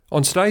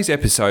On today's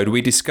episode,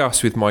 we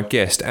discuss with my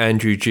guest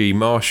Andrew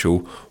G.MARSHALL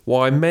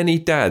why many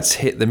dads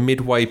hit the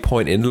midway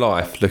point in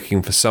life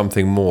looking for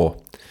something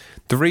more,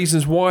 the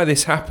reasons why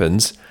this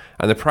happens,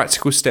 and the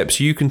practical steps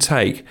you can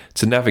take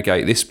to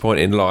navigate this point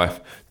in life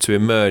to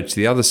emerge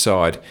the other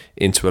side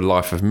into a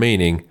life of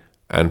meaning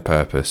and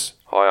purpose.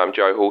 Hi, I'm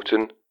Joe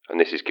Horton, and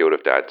this is Guild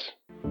of Dads.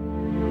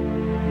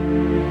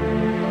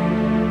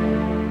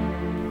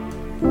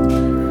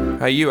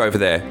 Hey, you over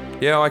there.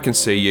 Yeah, I can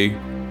see you.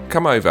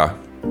 Come over.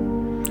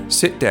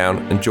 Sit down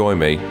and join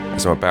me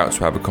as I'm about to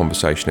have a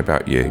conversation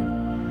about you.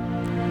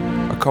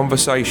 A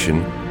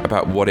conversation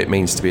about what it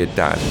means to be a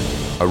dad,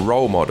 a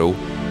role model,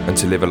 and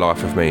to live a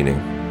life of meaning.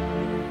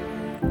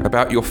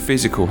 About your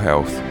physical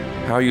health,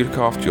 how you look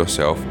after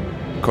yourself,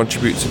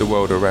 contribute to the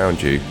world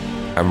around you,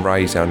 and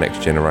raise our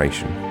next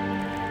generation.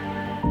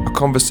 A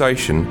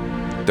conversation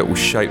that will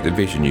shape the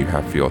vision you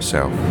have for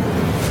yourself.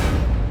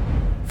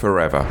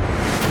 Forever.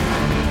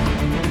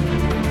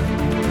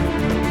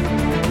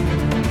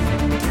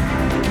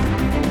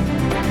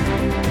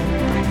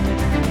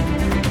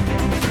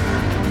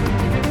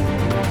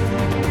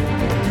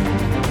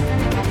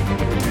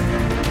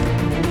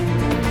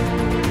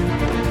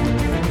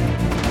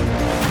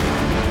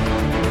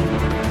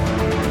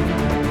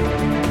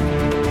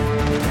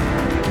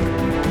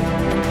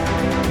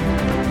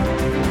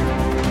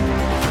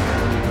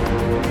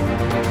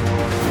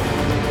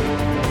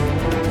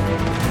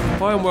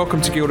 Hi and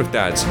welcome to Guild of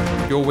Dads,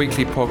 your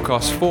weekly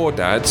podcast for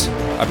dads,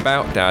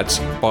 about dads,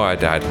 by a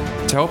dad,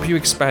 to help you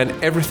expand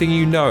everything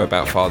you know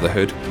about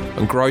fatherhood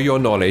and grow your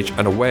knowledge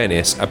and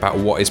awareness about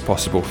what is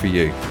possible for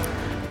you.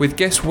 With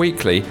guests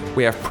weekly,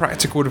 we have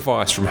practical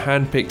advice from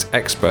hand-picked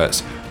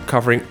experts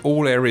covering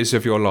all areas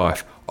of your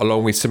life,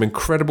 along with some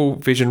incredible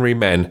visionary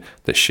men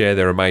that share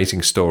their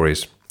amazing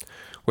stories.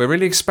 We're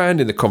really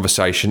expanding the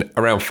conversation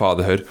around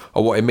fatherhood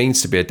and what it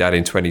means to be a dad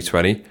in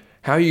 2020,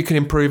 how you can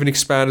improve and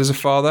expand as a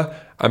father,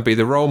 and be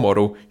the role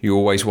model you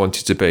always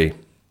wanted to be.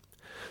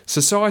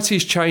 Society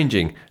is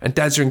changing, and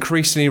dads are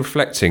increasingly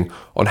reflecting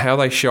on how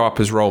they show up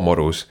as role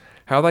models,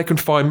 how they can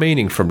find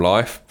meaning from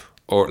life,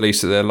 or at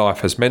least that their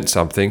life has meant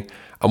something,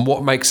 and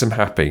what makes them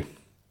happy.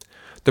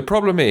 The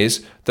problem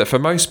is that for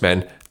most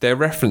men, their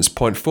reference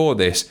point for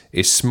this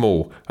is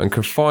small and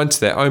confined to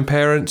their own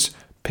parents,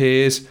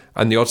 peers,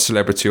 and the odd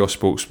celebrity or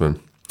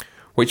sportsman.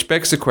 Which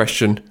begs the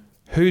question,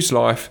 whose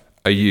life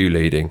are you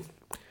leading?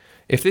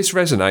 If this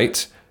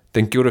resonates,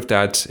 then Guild of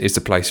Dads is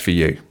the place for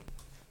you.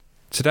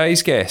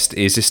 Today's guest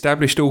is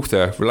established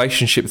author,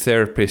 relationship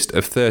therapist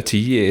of 30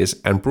 years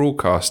and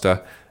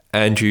broadcaster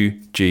Andrew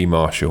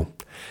G.MARSHALL.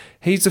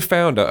 He's the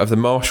founder of the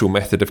Marshall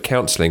method of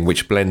counselling,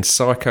 which blends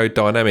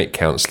psychodynamic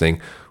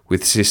counselling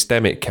with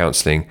systemic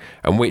counselling,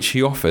 and which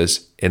he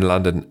offers in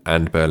London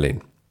and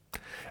Berlin.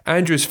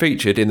 Andrew is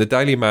featured in the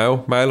Daily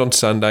Mail, Mail on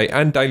Sunday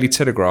and Daily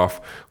Telegraph,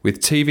 with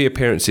TV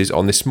appearances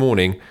on This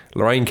Morning,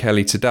 Lorraine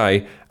Kelly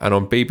Today, and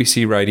on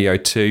BBC Radio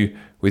 2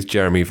 with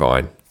Jeremy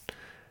Vine.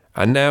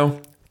 And now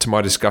to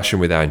my discussion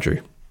with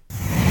Andrew.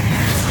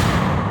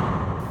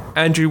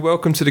 Andrew,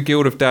 welcome to the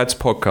Guild of Dads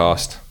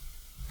podcast.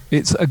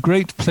 It's a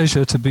great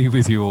pleasure to be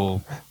with you all.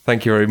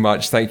 Thank you very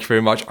much. Thank you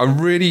very much. I'm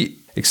really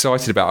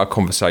excited about our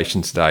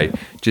conversation today,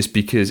 just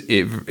because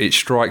it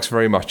strikes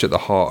very much at the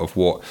heart of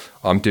what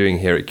I'm doing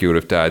here at Guild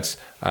of Dads,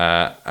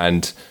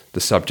 and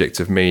the subject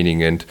of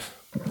meaning. And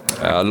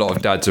a lot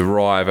of dads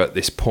arrive at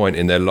this point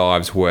in their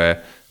lives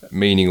where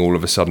meaning all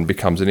of a sudden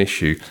becomes an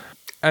issue.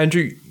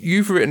 Andrew,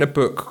 you've written a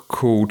book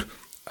called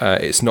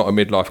It's Not a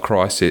Midlife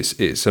Crisis,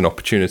 It's an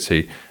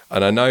Opportunity.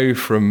 And I know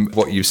from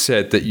what you've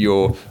said that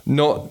you're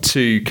not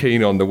too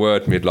keen on the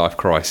word midlife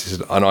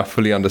crisis, and I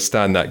fully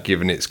understand that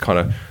given its kind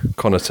of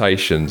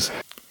connotations.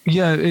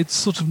 Yeah, it's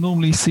sort of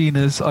normally seen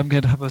as I'm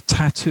going to have a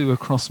tattoo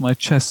across my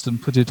chest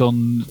and put it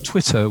on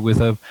Twitter with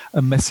a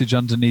message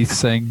underneath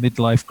saying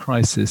midlife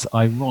crisis,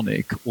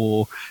 ironic,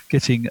 or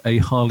getting a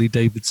Harley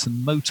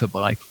Davidson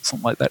motorbike or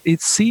something like that.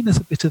 It's seen as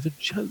a bit of a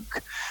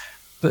joke.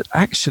 But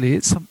actually,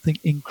 it's something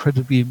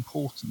incredibly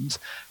important.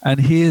 And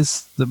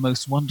here's the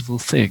most wonderful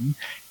thing.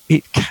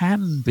 It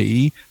can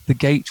be the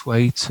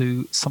gateway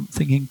to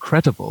something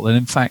incredible. And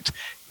in fact,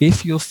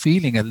 if you're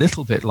feeling a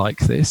little bit like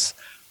this,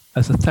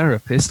 as a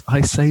therapist,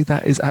 I say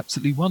that is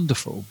absolutely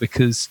wonderful,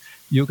 because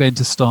you're going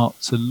to start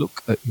to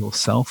look at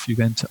yourself, you're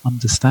going to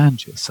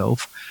understand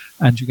yourself,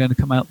 and you're going to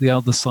come out the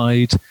other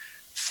side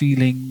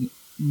feeling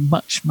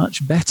much,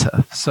 much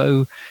better.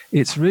 So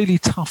it's really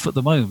tough at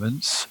the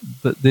moment,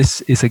 but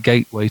this is a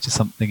gateway to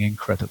something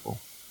incredible.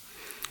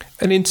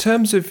 And in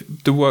terms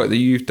of the work that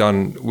you've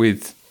done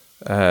with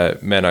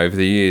men over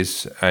the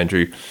years,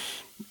 Andrew,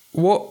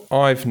 what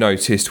I've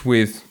noticed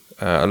with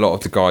a lot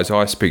of the guys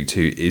I speak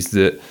to is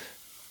that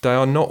they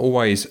are not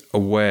always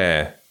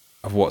aware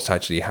of what's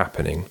actually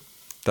happening.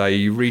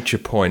 They reach a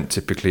point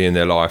typically in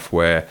their life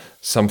where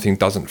something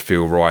doesn't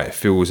feel right, it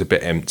feels a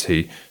bit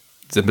empty.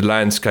 The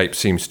landscape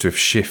seems to have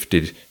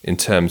shifted in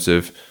terms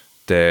of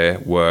their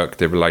work,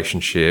 their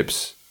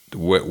relationships,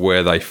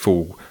 where they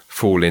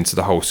fall into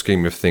the whole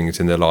scheme of things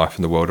in their life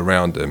and the world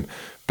around them.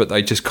 But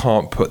they just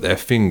can't put their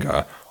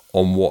finger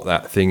on what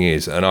that thing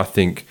is. And I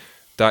think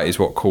that is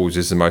what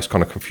causes the most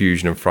kind of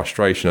confusion and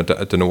frustration. I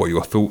don't know what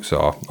your thoughts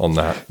are on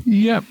that.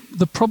 Yeah,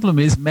 the problem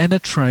is men are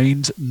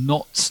trained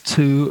not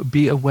to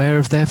be aware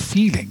of their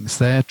feelings.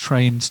 They're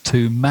trained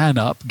to man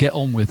up, get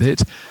on with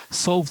it,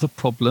 solve the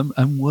problem,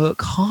 and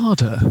work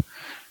harder.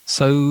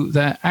 So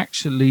they're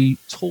actually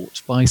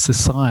taught by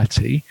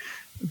society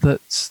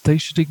that they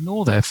should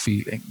ignore their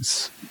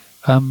feelings.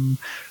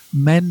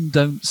 Men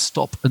don't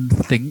stop and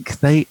think,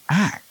 they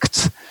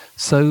act.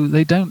 So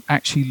they don't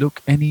actually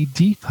look any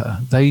deeper.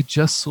 They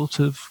just sort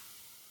of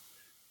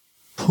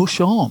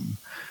push on,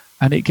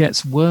 and it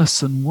gets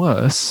worse and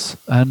worse.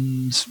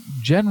 And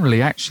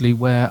generally, actually,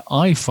 where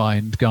I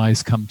find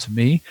guys come to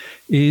me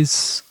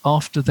is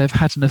after they've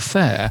had an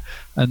affair.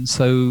 And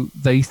so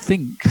they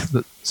think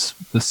that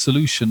the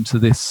solution to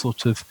this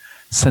sort of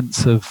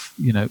sense of,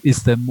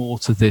 is there more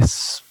to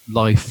this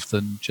life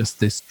than just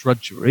this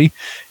drudgery,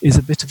 is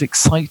a bit of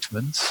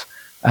excitement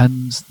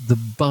and the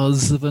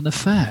buzz of an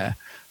affair.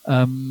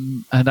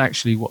 And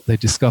actually what they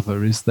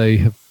discover is they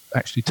have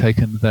actually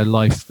taken their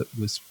life that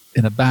was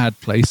in a bad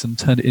place and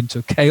turned it into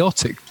a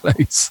chaotic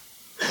place.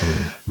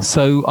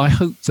 So I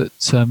hope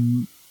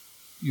that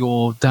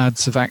your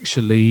dads have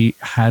actually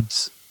had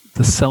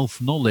the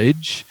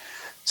self-knowledge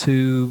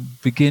to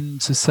begin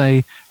to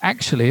say,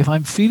 actually, if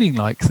I'm feeling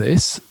like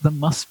this, there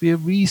must be a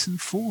reason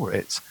for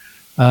it.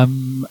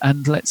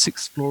 And let's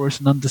explore it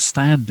and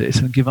understand it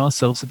and give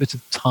ourselves a bit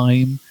of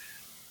time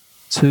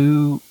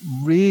to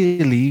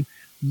really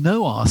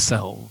know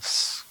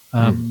ourselves.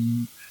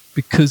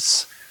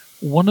 Because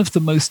one of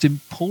the most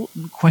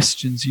important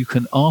questions you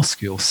can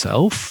ask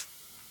yourself,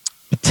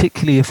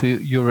 particularly if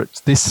you're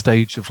at this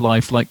stage of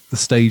life, like the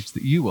stage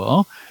that you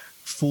are,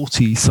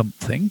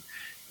 40-something,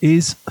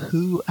 is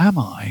who am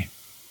I?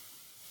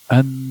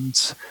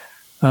 And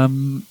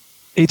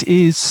it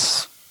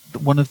is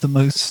one of the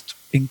most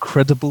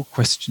incredible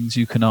questions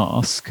you can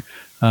ask.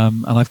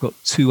 And I've got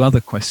two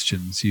other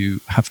questions you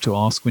have to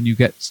ask when you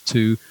get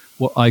to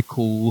what I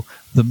call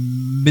the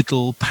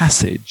middle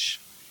passage.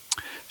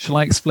 Shall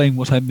I explain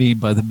what I mean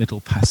by the middle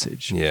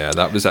passage? Yeah,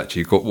 that was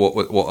actually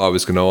what I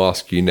was going to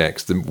ask you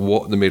next,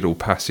 what the middle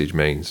passage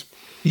means.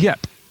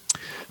 Yep.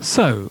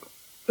 So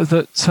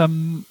that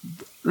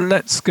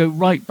let's go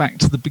right back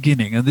to the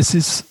beginning. And this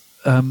is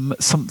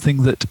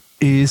something that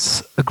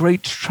is a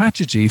great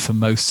tragedy for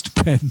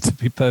most men, to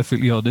be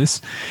perfectly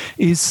honest,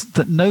 is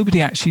that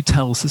nobody actually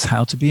tells us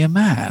how to be a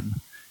man.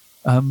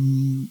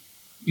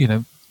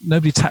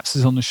 Nobody taps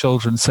us on the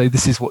shoulder and say,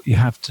 this is what you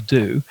have to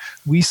do.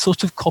 We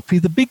sort of copy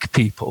the big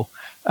people.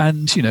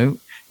 And,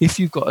 if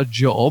you've got a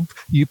job,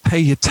 you pay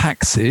your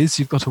taxes,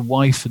 you've got a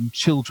wife and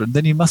children,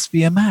 then you must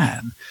be a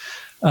man.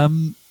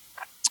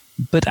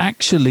 But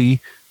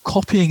actually,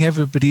 copying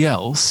everybody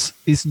else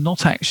is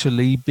not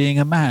actually being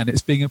a man.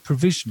 It's being a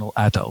provisional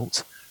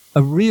adult.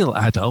 A real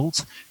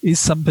adult is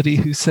somebody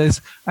who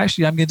says,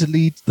 actually, I'm going to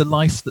lead the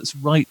life that's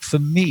right for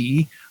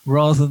me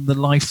rather than the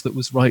life that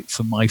was right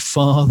for my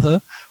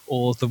father,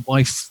 or the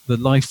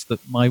life that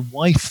my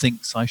wife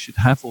thinks I should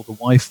have, or the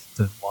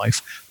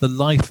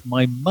life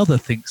my mother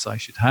thinks I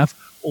should have,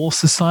 or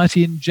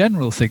society in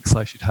general thinks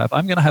I should have.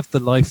 I'm going to have the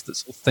life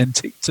that's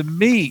authentic to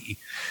me.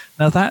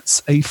 Now,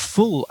 that's a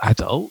full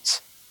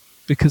adult,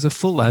 because a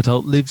full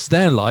adult lives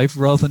their life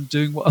rather than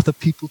doing what other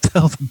people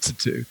tell them to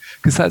do,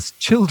 because that's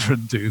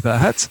children do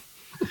that.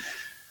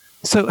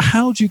 So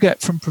how do you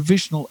get from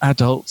provisional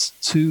adult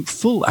to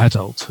full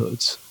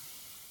adulthood?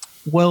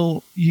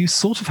 Well, you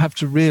sort of have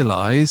to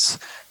realize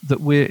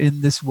that we're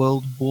in this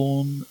world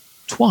born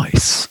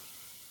twice.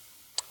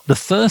 The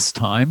first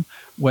time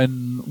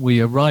when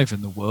we arrive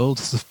in the world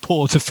as a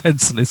poor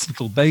defenseless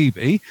little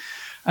baby,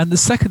 and the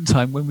second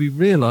time when we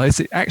realize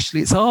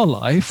it's our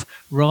life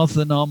rather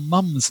than our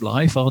mum's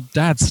life, our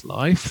dad's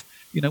life.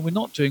 We're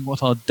not doing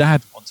what our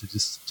dad wanted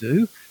us to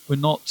do. We're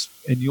not,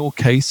 in your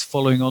case,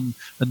 following on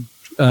and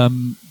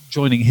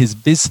joining his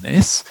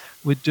business.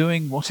 We're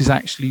doing what is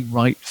actually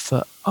right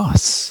for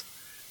us.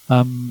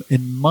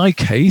 In my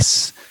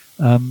case,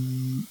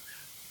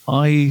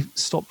 I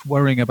stopped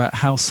worrying about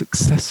how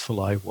successful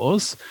I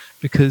was,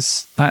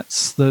 because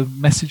that's the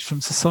message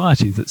from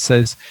society that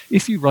says,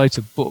 if you write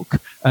a book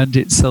and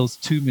it sells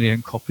 2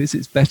 million copies,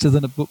 it's better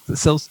than a book that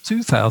sells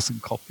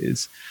 2,000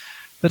 copies.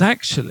 But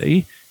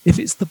actually, if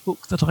it's the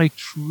book that I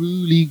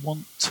truly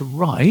want to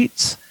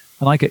write,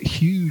 and I get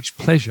huge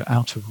pleasure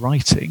out of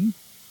writing,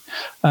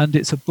 and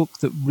it's a book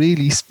that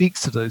really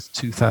speaks to those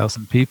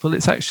 2,000 people,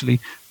 it's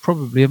actually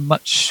probably a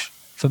much,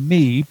 for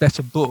me,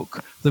 better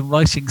book than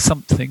writing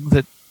something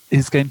that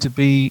is going to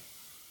be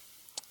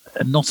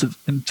not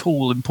at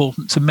all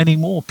important to many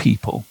more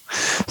people.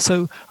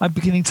 So I'm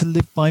beginning to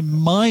live by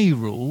my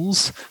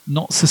rules,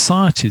 not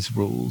society's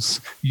rules.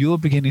 You're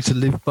beginning to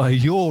live by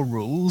your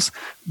rules,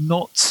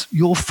 not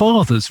your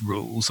father's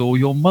rules or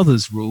your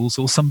mother's rules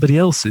or somebody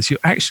else's. You're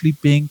actually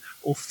being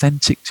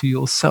authentic to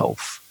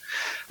yourself.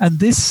 And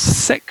this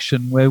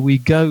section where we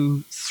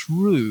go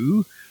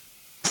through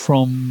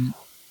from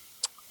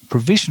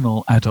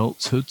provisional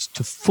adulthood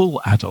to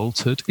full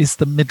adulthood is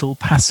the middle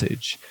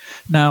passage.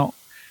 Now,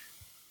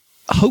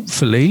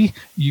 hopefully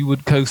you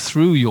would go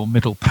through your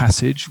middle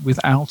passage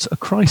without a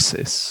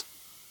crisis.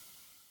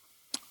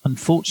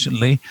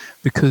 Unfortunately,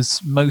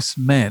 because most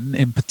men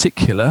in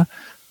particular,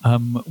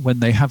 when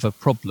they have a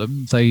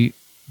problem, they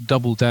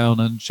double down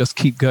and just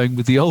keep going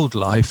with the old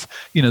life.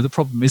 The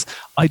problem is,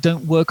 I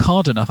don't work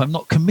hard enough. I'm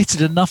not committed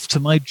enough to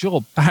my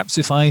job. Perhaps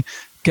if I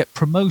get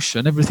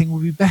promotion, everything will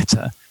be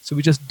better. So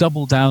we just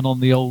double down on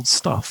the old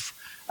stuff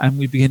and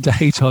we begin to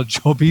hate our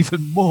job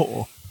even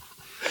more.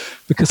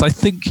 Because I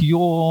think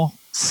your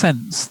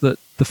sense that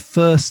the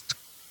first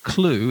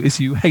clue is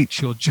you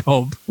hate your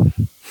job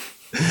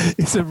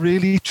is a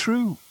really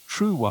true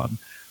one.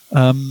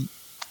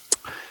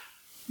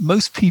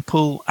 Most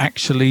people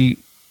actually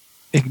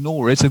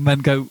ignore it and then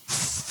go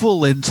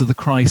full into the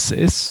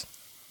crisis.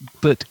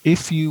 But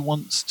if you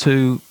want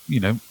to,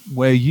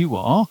 where you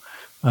are,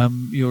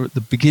 you're at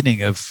the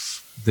beginning of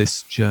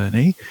this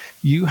journey,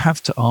 you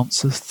have to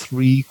answer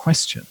 3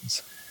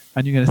 questions.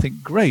 And you're going to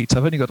think, great,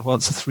 I've only got to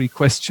answer 3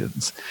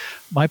 questions.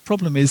 My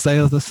problem is they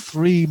are the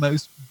 3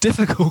 most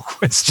difficult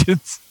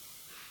questions.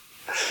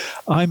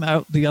 I'm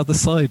out the other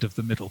side of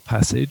the middle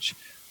passage.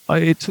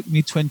 It took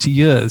me 20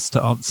 years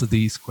to answer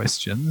these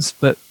questions,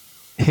 but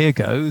here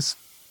goes.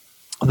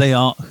 They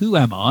are, who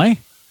am I?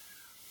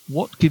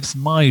 What gives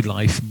my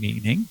life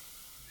meaning?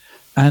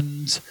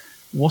 And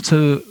what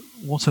are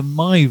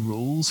my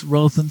rules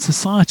rather than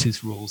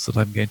society's rules that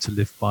I'm going to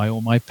live by,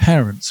 or my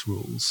parents'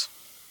 rules?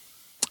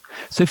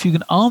 So if you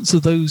can answer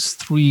those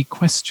 3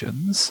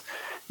 questions,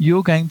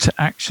 you're going to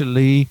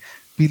actually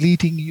be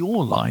leading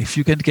your life.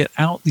 You're going to get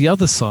out the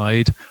other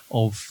side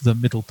of the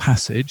middle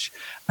passage.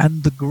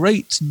 And the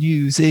great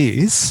news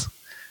is,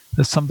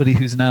 as somebody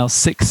who's now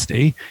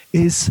 60,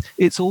 is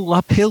it's all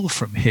uphill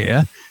from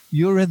here.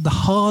 You're in the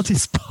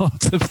hardest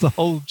part of the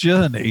whole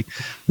journey,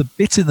 the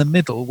bit in the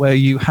middle where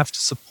you have to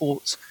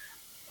support,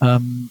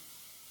 in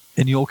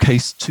your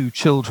case, 2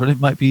 children. It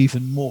might be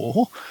even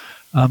more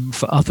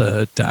for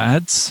other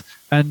dads.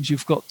 And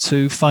you've got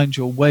to find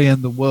your way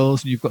in the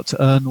world, and you've got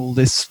to earn all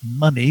this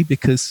money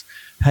because,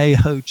 hey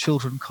ho,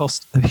 children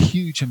cost a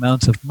huge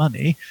amount of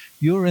money.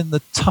 You're in the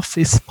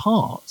toughest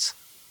part,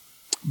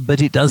 but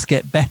it does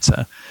get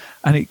better.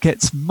 And it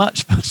gets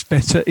much, much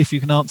better if you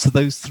can answer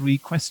those 3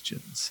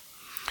 questions.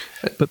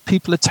 But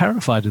people are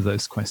terrified of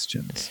those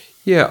questions.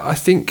 Yeah, I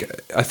think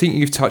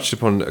you've touched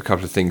upon a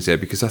couple of things there,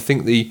 because I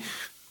think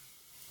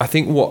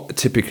what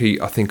typically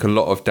a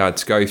lot of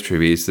dads go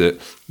through is that,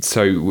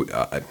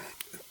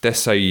 let's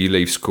say you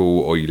leave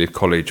school or you leave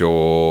college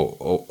or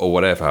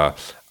whatever,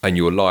 and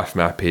your life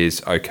map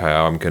is, okay,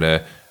 I'm going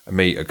to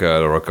meet a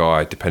girl or a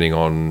guy, depending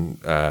on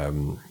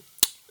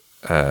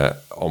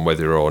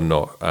whether or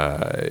not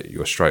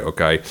you're straight or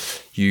gay.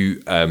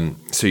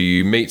 So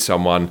you meet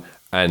someone,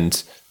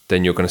 and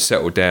then you're going to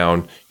settle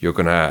down, you're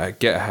going to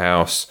get a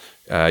house,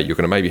 you're going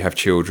to maybe have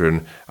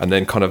children, and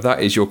then kind of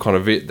that is your kind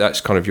of that's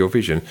kind of your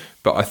vision.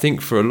 But I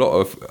think for a lot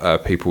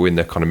of people in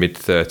their kind of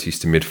mid-30s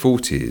to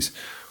mid-40s,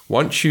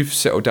 once you've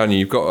settled down and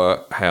you've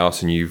got a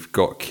house and you've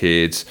got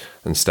kids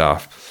and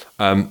stuff,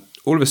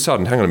 all of a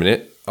sudden, hang on a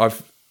minute,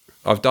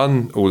 I've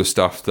done all the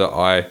stuff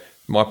that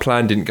my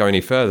plan didn't go any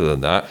further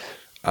than that,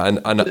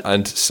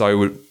 and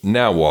so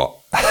now what?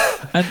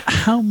 And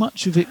how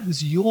much of it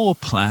was your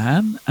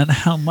plan and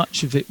how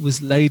much of it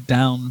was laid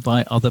down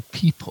by other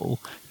people?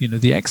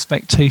 The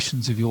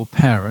expectations of your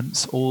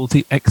parents or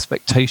the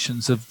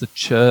expectations of the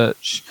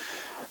church,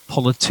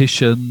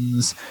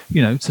 politicians.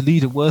 To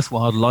lead a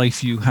worthwhile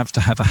life, you have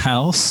to have a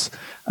house.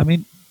 I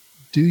mean,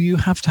 do you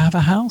have to have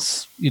a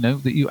house,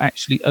 that you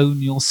actually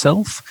own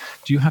yourself?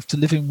 Do you have to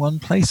live in one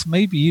place?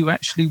 Maybe you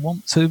actually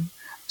want to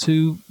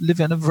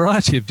live in a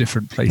variety of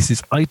different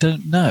places. I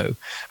don't know.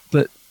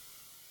 But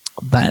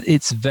that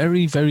it's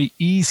very, very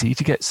easy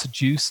to get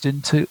seduced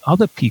into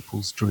other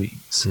people's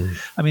dreams.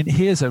 I mean,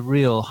 here's a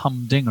real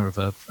humdinger of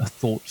a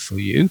thought for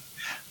you.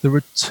 There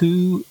are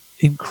 2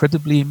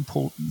 incredibly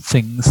important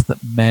things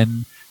that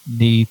men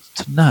need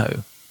to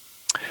know.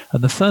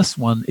 And the first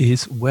one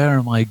is, where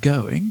am I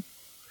going?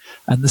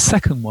 And the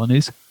second one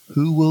is,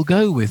 who will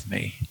go with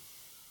me?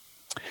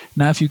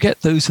 Now, if you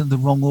get those in the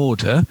wrong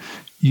order,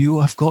 you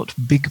have got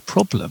big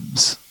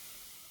problems.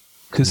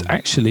 Because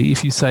actually,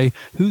 if you say,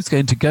 who's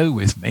going to go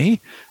with me?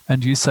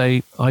 And you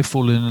say, I've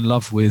fallen in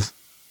love with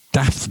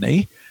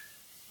Daphne,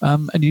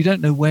 and you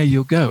don't know where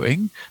you're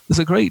going, there's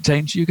a great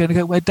danger you're going to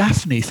go where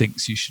Daphne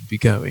thinks you should be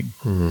going,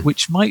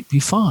 which might be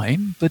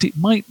fine, but it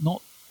might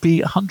not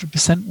be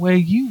 100% where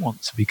you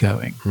want to be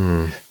going.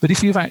 But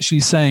if you're actually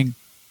saying,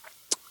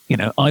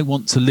 I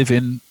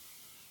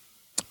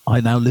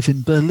now live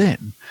in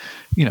Berlin.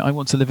 I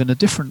want to live in a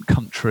different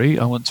country.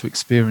 I want to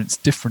experience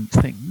different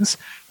things.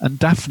 And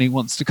Daphne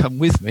wants to come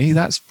with me.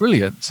 That's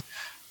brilliant.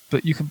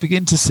 But you can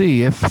begin to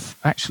see if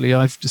actually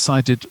I've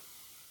decided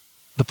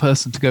the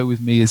person to go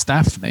with me is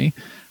Daphne,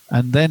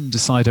 and then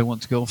decide I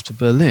want to go off to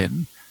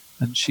Berlin,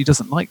 and she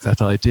doesn't like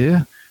that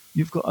idea,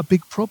 you've got a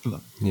big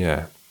problem.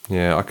 Yeah,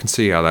 I can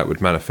see how that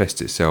would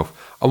manifest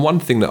itself. And one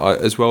thing that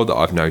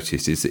I've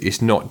noticed is that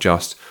it's not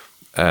just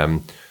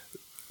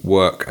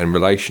work and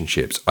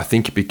relationships. I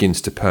think it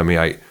begins to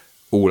permeate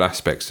all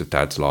aspects of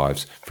dads'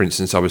 lives. For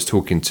instance, I was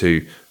talking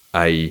to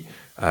a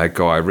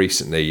guy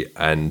recently,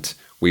 and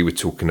we were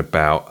talking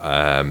about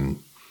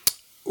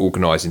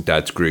organising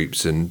dads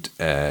groups and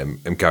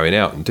going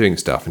out and doing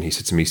stuff. And he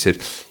said to me,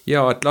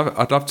 "Yeah,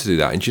 I'd love to do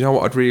that. And do you know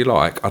what I'd really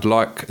like? I'd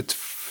like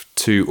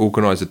to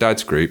organise a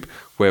dads group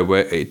where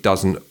it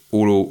doesn't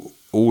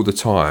all the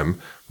time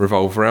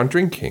revolve around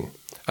drinking."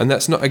 And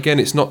that's not, again,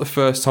 it's not the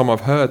first time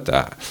I've heard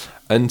that.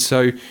 And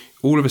so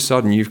all of a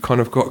sudden you've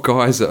kind of got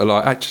guys that are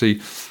like,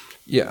 actually,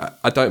 yeah,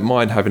 I don't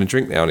mind having a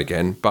drink now and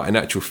again, but in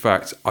actual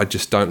fact, I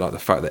just don't like the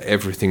fact that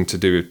everything to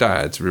do with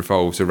dads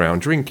revolves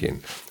around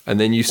drinking. And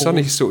then you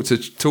suddenly sort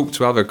of talk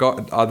to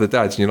other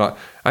dads, and you're like,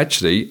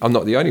 actually, I'm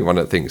not the only one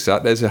that thinks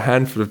that. There's a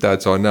handful of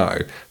dads I know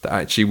that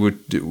actually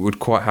would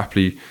quite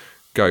happily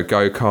go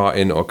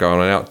karting or go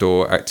on an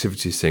outdoor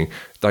activities thing.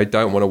 They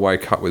don't want to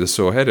wake up with a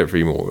sore head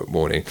every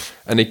morning.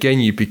 And again,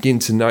 you begin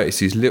to notice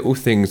these little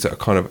things that are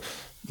kind of,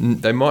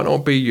 they might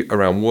not be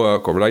around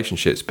work or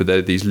relationships, but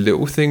they're these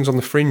little things on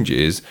the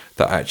fringes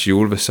that actually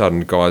all of a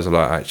sudden guys are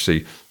like,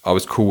 actually, I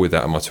was cool with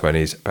that in my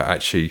 20s, but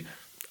actually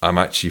I'm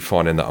actually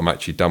finding that I'm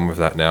actually done with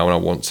that now, and I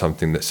want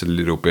something that's a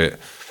little bit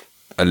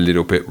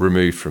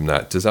removed from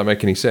that. Does that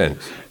make any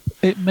sense?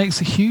 It makes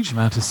a huge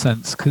amount of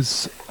sense,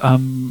 because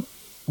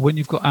when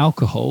you've got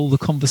alcohol, the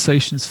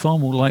conversation is far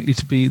more likely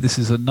to be, this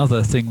is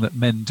another thing that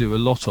men do a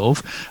lot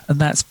of, and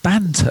that's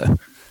banter.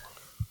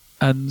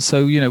 And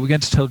so, we're going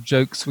to tell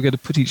jokes, we're going to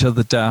put each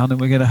other down,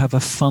 and we're going to have a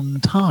fun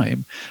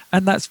time.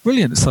 And that's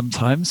brilliant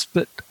sometimes,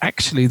 but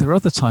actually there are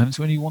other times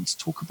when you want to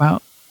talk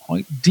about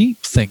quite deep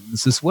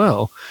things as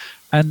well.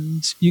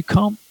 And you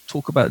can't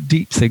talk about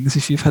deep things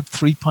if you've had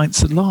 3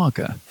 pints of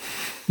lager.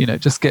 It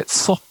just gets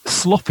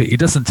sloppy,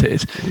 doesn't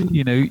it?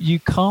 You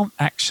can't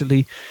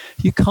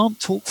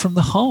talk from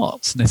the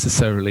heart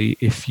necessarily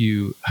if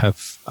you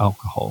have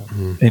alcohol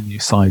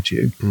inside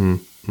you.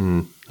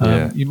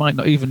 Yeah.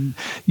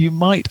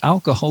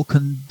 Alcohol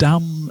can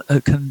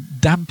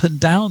dampen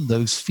down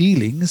those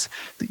feelings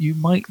that you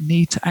might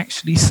need to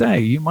actually say.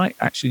 You might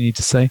actually need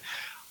to say,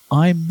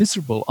 I'm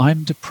miserable,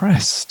 I'm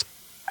depressed.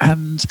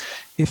 And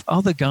if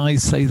other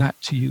guys say that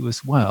to you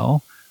as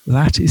well,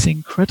 that is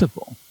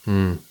incredible.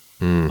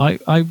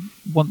 I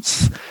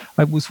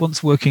was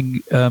once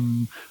working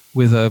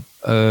with a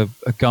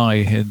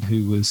guy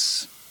who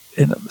was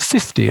in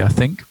 50, I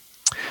think,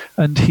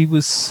 and he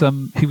was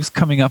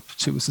coming up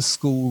to, it was a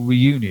school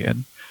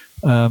reunion,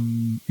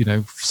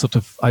 sort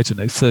of, I don't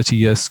know,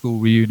 30-year school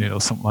reunion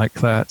or something like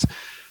that,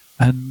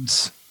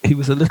 and he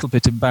was a little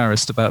bit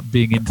embarrassed about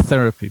being in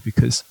therapy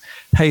because,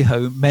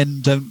 hey-ho,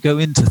 men don't go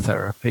into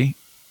therapy.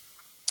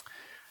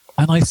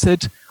 And I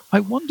said, I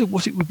wonder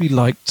what it would be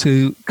like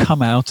to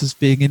come out as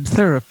being in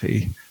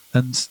therapy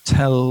and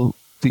tell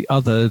the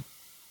other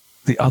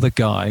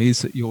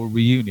guys at your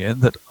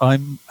reunion that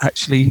I'm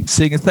actually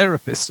seeing a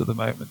therapist at the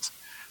moment.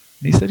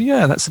 And he said,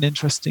 yeah, that's an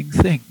interesting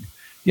thing.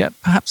 Yeah,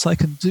 perhaps I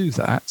can do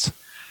that.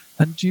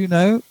 And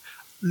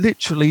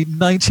literally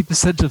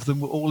 90% of them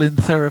were all in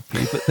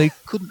therapy, but they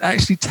couldn't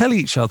actually tell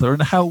each other,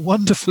 and how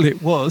wonderful it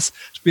was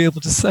to be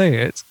able to say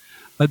it.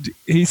 And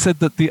he said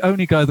that the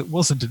only guy that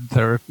wasn't in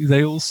therapy,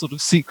 they all sort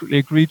of secretly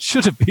agreed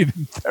should have been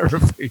in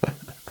therapy.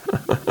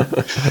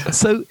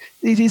 So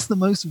it is the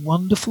most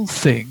wonderful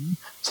thing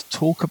to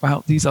talk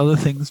about these other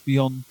things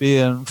beyond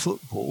beer and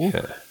football,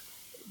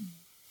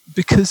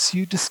 because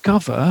you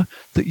discover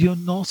that you're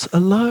not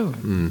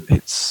alone.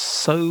 It's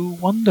so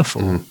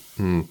wonderful.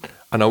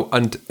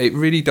 And it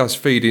really does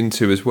feed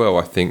into as well,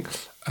 I think,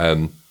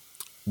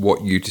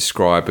 what you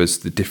describe as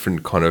the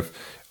different kind of,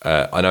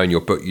 I know in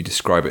your book you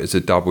describe it as a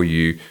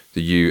W,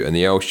 the U and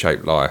the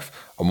L-shaped life.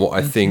 And what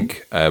I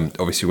think,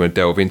 obviously we're going to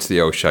delve into the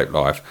L-shaped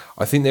life,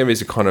 I think there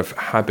is a kind of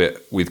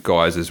habit with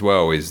guys as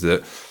well, is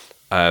that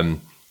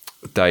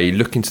they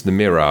look into the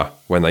mirror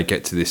when they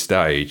get to this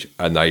stage,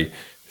 and they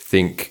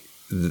think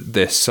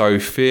they're so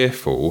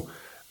fearful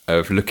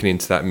of looking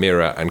into that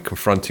mirror and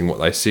confronting what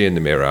they see in the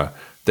mirror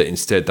that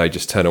instead they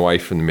just turn away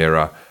from the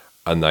mirror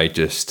and they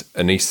just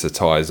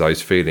anaesthetize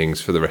those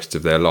feelings for the rest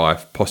of their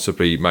life,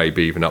 possibly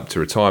maybe even up to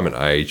retirement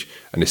age.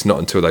 And it's not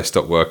until they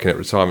stop working at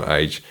retirement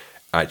age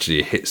actually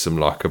it hits them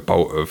like a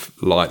bolt of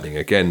lightning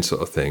again,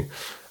 sort of thing.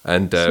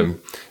 And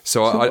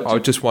I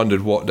just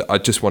wondered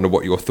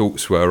what your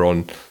thoughts were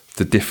on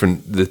the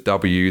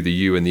W, the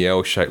U and the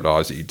L-shaped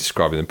lives that you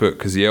describe in the book,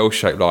 because the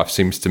L-shaped life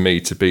seems to me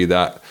to be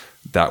that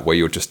where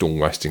you're just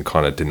almost in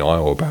kind of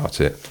denial about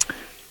it.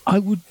 I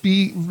would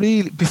be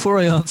really, before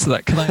I answer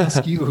that, can I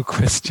ask you a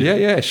question?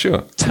 Yeah,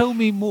 sure. Tell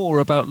me more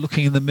about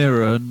looking in the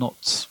mirror and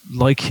not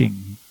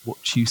liking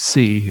what you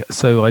see,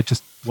 so I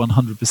just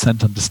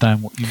 100%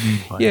 understand what you mean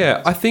by that.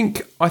 Yeah, I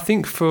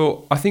think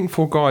for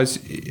guys,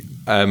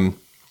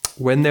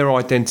 when their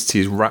identity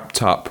is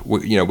wrapped up,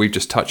 we've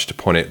just touched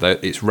upon it,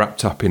 that it's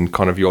wrapped up in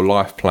kind of your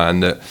life plan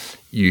that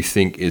you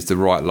think is the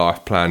right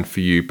life plan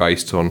for you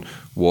based on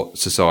what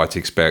society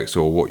expects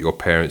or what your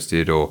parents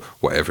did or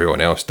what everyone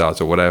else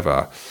does or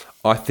whatever.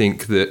 I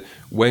think that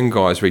when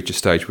guys reach a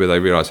stage where they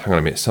realise, hang on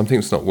a minute,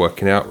 something's not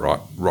working out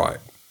right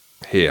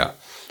here,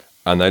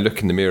 and they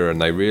look in the mirror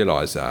and they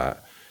realise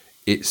that,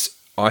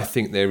 I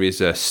think there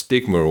is a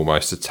stigma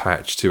almost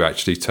attached to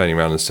actually turning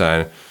around and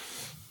saying,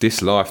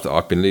 this life that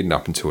I've been leading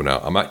up until now,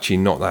 I'm actually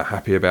not that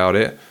happy about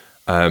it.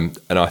 And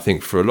I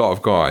think for a lot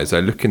of guys,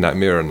 they look in that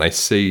mirror and they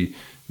see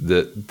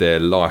that their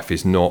life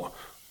is not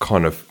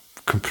kind of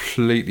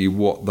completely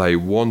what they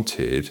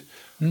wanted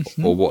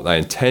or what they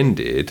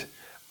intended.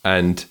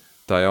 And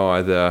they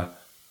either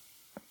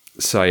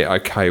say,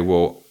 okay,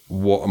 well,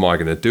 what am I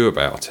going to do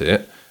about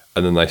it?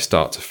 And then they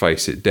start to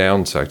face it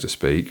down, so to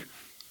speak.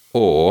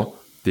 Or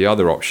the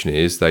other option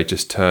is they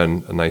just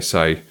turn and they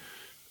say,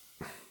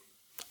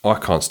 I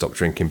can't stop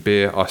drinking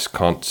beer. I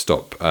can't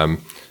stop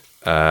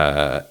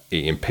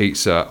eating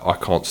pizza. I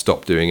can't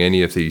stop doing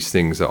any of these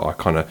things that I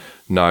kind of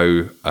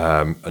know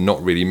are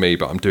not really me,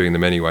 but I'm doing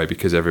them anyway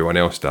because everyone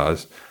else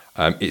does.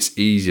 It's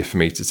easier for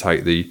me to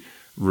take the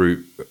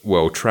route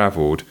well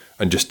travelled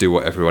and just do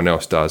what everyone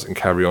else does and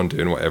carry on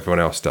doing what everyone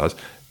else does,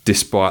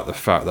 despite the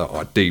fact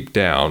that deep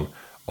down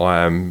I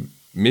am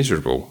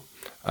miserable.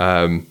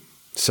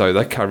 So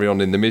they carry on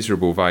in the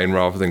miserable vein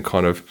rather than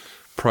kind of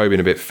probing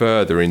a bit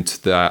further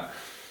into that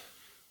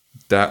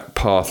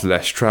path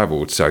less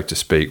travelled, so to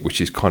speak,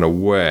 which is kind of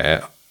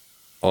where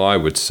I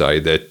would say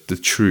that the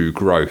true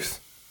growth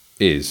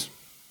is.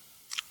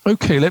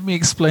 Okay, let me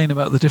explain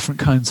about the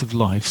different kinds of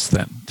lives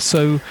then.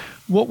 So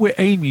what we're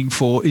aiming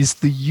for is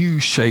the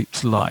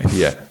U-shaped life.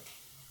 Yeah.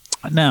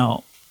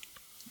 Now,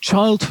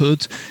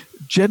 childhood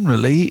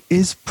generally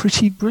is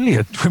pretty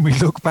brilliant when we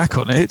look back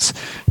on it.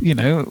 You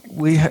know,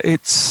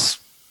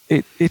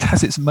 it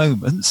has its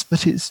moments,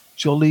 but it's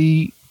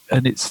jolly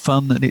and it's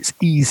fun and it's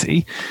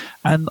easy.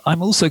 And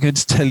I'm also going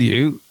to tell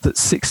you that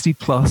 60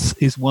 plus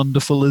is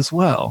wonderful as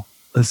well,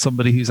 as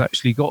somebody who's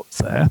actually got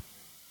there.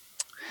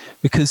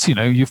 Because, you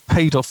know, you've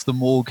paid off the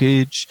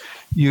mortgage,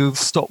 you've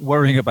stopped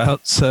worrying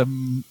about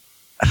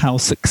how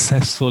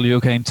successful you're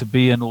going to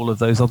be and all of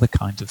those other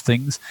kind of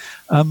things.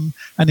 And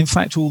in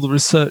fact, all the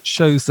research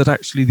shows that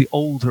actually the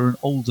older and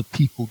older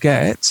people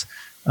get,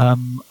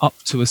 up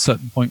to a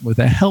certain point where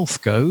their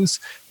health goes,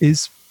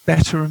 is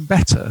better and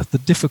better. The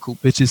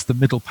difficult bit is the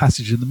middle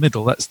passage in the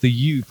middle. That's the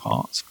U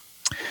part.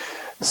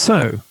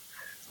 So,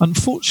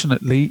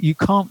 unfortunately, you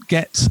can't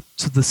get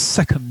to the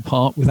second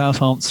part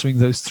without answering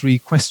those three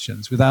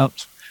questions,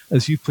 without,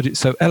 as you put it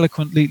so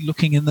eloquently,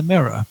 looking in the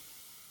mirror.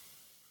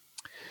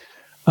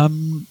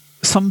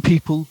 Some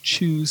people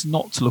choose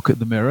not to look at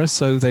the mirror,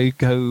 so they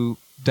go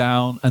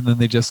down and then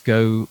they just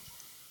go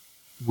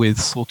with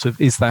sort of,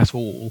 is that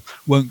all?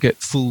 Won't get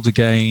fooled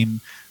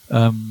again,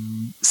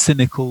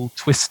 cynical,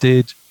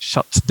 twisted,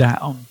 shut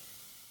down.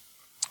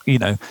 You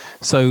know,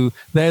 so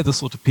they're the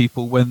sort of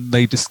people, when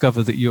they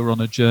discover that you're on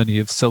a journey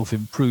of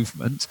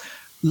self-improvement,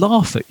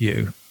 laugh at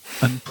you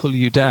and pull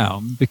you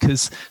down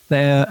because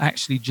they're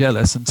actually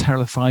jealous and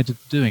terrified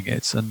of doing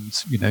it.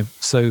 And, you know,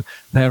 so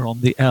they're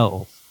on the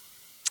L.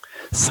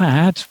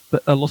 Sad,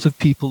 but a lot of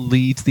people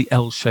lead the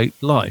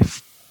L-shaped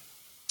life.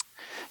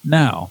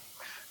 Now,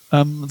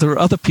 there are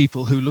other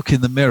people who look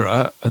in the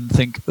mirror and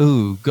think,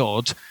 oh,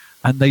 God,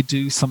 and they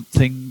do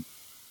something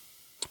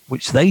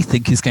which they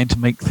think is going to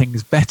make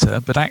things better,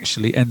 but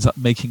actually ends up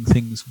making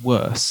things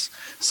worse.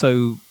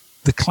 So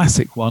the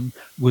classic one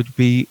would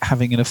be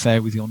having an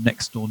affair with your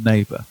next door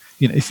neighbour.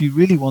 You know, if you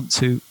really want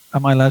to,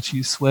 am I allowed to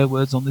use swear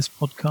words on this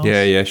podcast?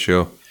 Yeah,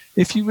 sure.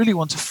 If you really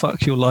want to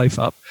fuck your life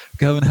up,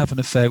 go and have an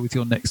affair with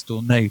your next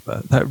door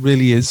neighbour. That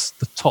really is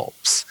the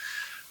tops.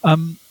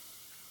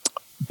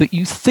 But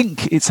you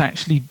think it's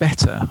actually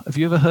better. Have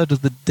you ever heard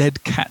of the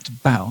dead cat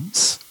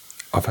bounce?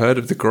 I've heard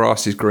of the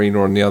grass is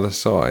greener on the other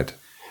side.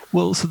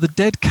 Well, so the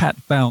dead cat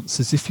bounce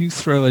is if you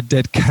throw a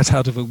dead cat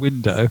out of a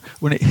window,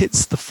 when it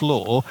hits the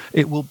floor,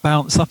 it will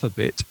bounce up a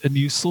bit and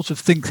you sort of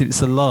think that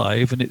it's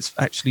alive and it's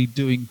actually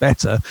doing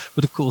better,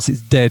 but of course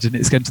it's dead and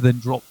it's going to then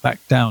drop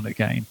back down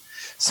again.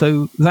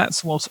 So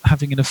that's what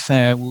having an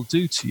affair will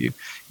do to you.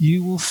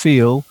 You will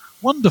feel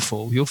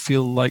wonderful. You'll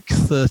feel like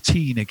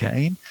 13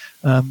 again.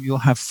 You'll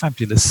have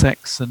fabulous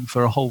sex, and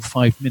for a whole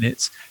 5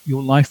 minutes,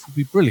 your life will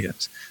be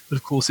brilliant. But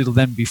of course, it'll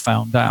then be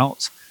found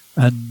out,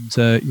 and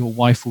your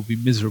wife will be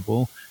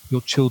miserable,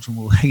 your children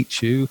will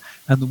hate you,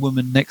 and the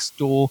woman next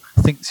door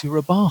thinks you're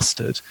a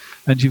bastard.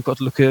 And you've got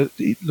to look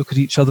at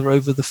each other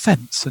over the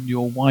fence, and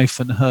your wife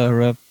and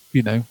her are,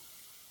 you know,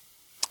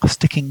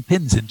 sticking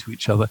pins into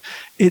each other.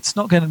 It's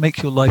not going to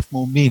make your life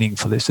more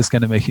meaningful, it's just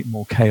going to make it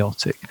more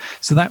chaotic.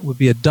 So that would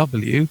be a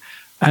W.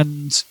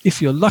 And if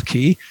you're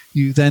lucky,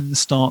 you then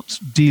start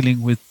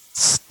dealing with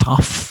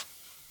stuff,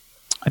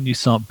 and you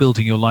start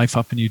building your life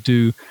up, and you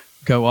do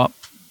go up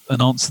and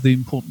answer the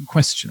important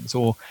questions,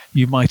 or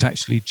you might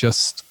actually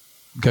just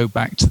go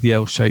back to the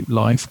L-shaped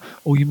life,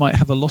 or you might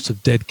have a lot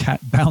of dead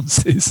cat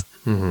bounces.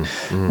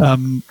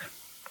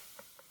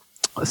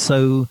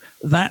 So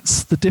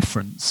that's the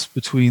difference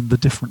between the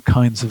different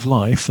kinds of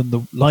life, and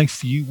the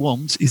life you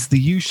want is the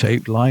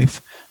U-shaped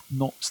life,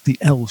 not the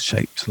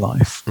L-shaped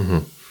life.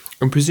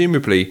 And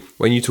presumably,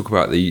 when you talk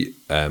about the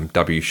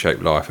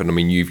W-shaped life, and I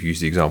mean, you've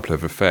used the example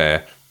of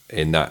affair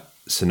in that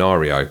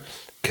scenario,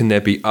 can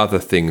there be other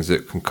things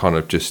that can kind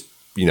of just,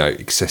 you know,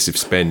 excessive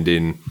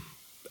spending,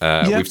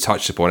 We've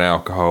touched upon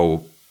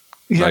alcohol,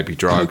 maybe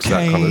drugs,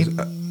 cocaine, that kind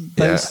of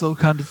those sort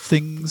of kind of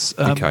things.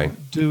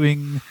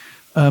 Doing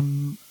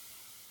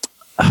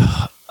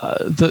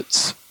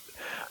that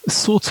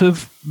sort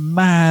of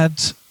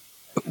mad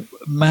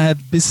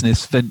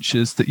business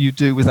ventures that you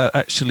do without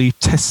actually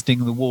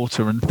testing the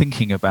water and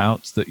thinking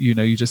about that.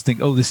 You just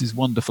think, oh, this is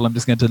wonderful, I'm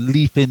just going to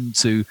leap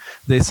into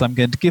this, I'm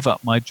going to give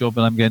up my job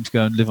and I'm going to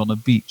go and live on a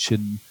beach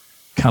in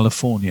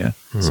California,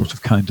 sort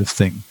of kind of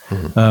thing,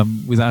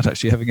 without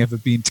actually having ever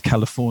been to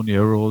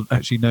California or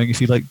actually knowing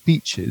if you like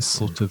beaches,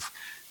 sort of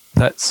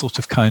that sort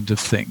of kind of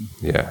thing.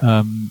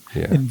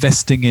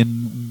 Investing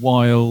in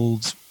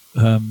wild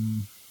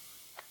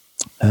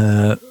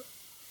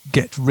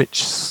get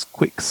rich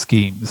quick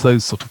schemes,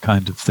 those sort of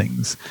kind of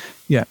things.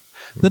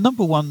 The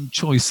number one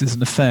choice is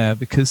an affair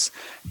because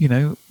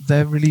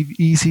they're really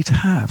easy to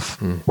have.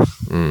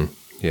 In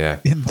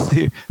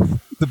the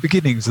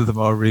beginnings of them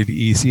are really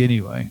easy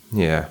anyway.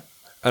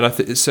 And I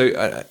think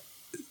so.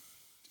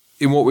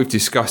 In what we've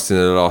discussed in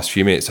the last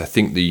few minutes, I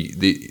think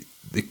the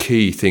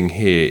key thing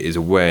here is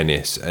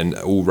awareness, and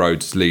all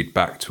roads lead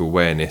back to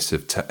awareness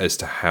as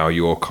to how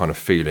you're kind of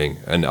feeling.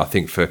 And I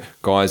think for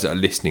guys that are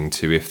listening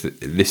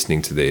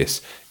to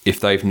this, if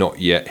they've not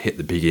yet hit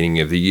the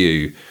beginning of the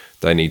U,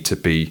 they need to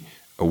be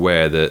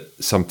aware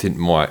that something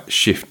might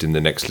shift in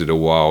the next little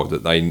while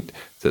that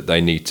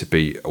they need to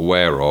be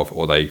aware of,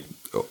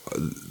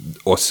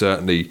 or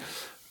certainly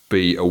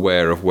be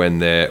aware of when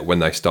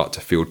they start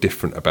to feel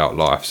different about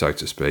life, so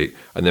to speak.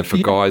 And then for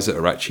guys that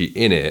are actually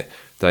in it,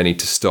 they need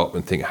to stop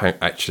and think,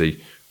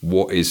 actually,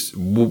 what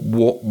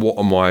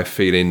are my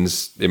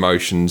feelings,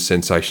 emotions,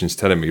 sensations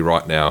telling me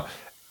right now?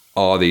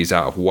 Are these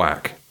out of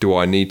whack? Do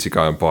I need to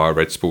go and buy a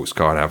red sports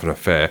car and have an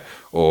affair,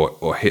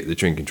 or hit the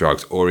drinking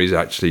drugs? Or is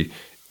actually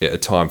it a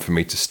time for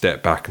me to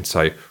step back and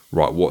say,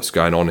 right, what's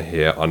going on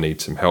here? I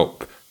need some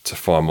help to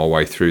find my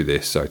way through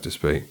this, so to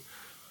speak.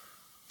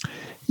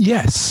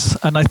 Yes,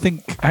 and I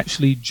think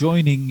actually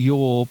joining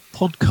your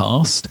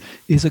podcast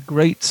is a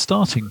great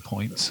starting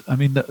point. I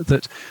mean,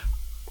 that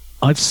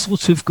I've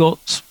sort of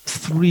got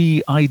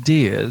 3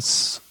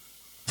 ideas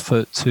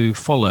to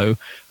follow,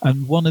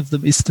 and one of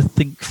them is to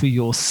think for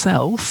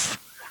yourself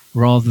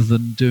rather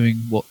than doing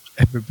what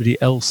everybody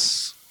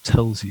else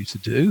tells you to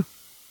do.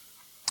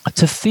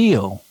 To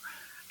feel.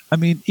 I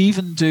mean,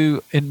 even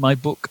in my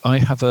book, I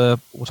have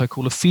what I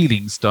call a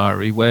feelings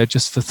diary, where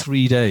just for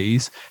 3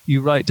 days you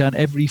write down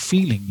every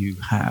feeling you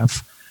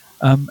have,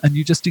 and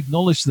you just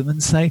acknowledge them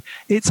and say,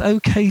 it's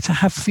okay to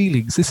have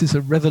feelings. This is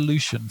a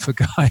revolution for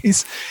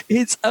guys.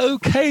 It's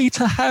okay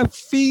to have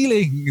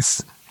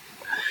feelings.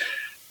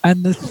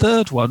 And the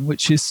third one,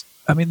 which is,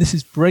 this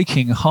is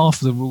breaking half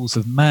the rules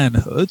of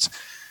manhood.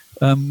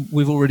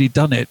 We've already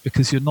done it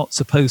because you're not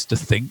supposed to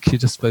think, you're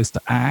just supposed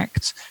to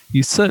act.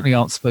 You certainly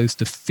aren't supposed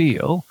to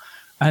feel.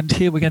 And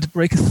here we're going to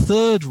break a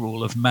third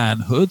rule of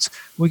manhood.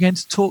 We're going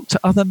to talk to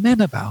other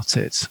men about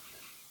it.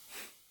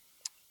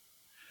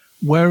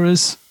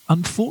 Whereas,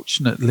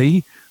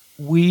 unfortunately,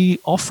 we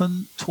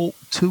often talk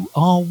to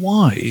our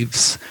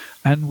wives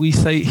and we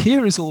say,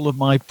 here is all of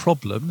my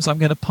problems. I'm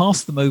going to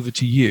pass them over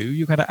to you.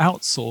 You're going to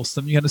outsource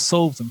them. You're going to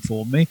solve them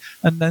for me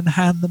and then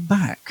hand them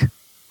back.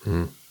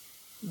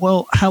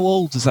 Well, how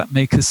old does that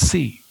make us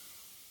seem?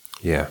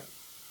 And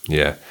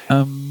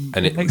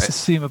it makes us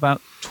seem about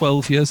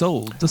 12 years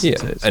old,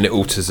 doesn't it? And it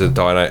alters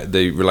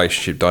the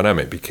relationship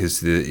dynamic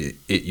because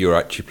you're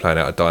actually playing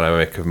out a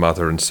dynamic of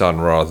mother and son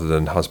rather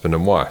than husband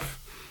and wife.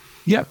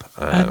 Yep.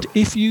 And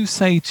if you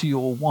say to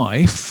your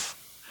wife,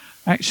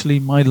 actually,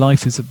 my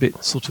life is a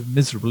bit sort of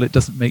miserable, it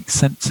doesn't make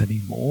sense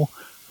anymore,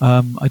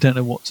 I don't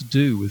know what to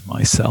do with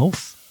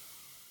myself,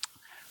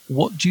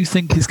 what do you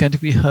think is going to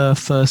be her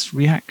first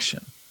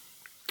reaction?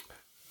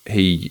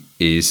 He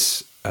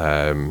is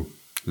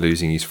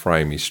losing his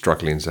frame. He's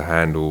struggling to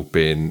handle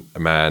being a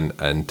man,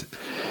 and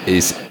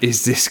is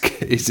this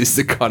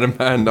the kind of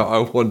man that I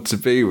want to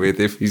be with?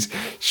 If he's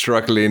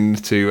struggling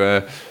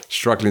to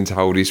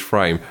hold his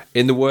frame,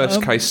 in the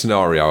worst case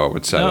scenario, I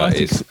would say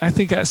I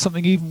think that's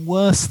something even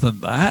worse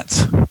than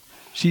that.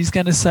 She's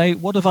going to say,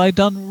 "What have I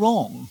done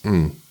wrong?"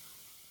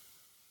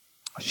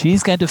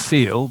 She's going to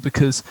feel,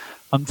 because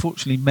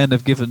unfortunately men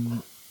have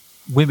given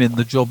women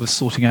the job of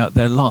sorting out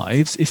their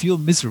lives. If you're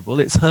miserable,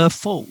 it's her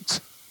fault.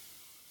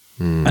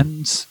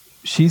 And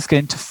she's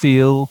going to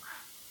feel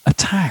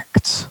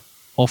attacked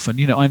often.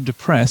 I'm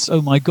depressed.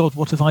 Oh my God,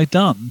 what have I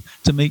done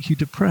to make you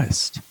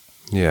depressed?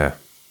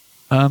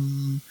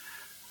 And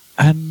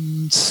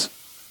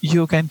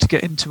you're going to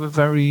get into a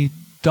very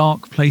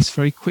dark place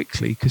very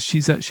quickly, because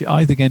she's actually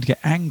either going to get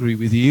angry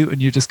with you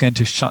and you're just going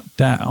to shut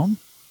down,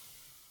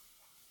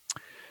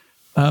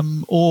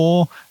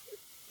 or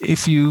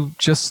if you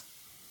just,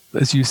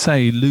 as you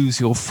say, lose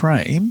your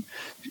frame,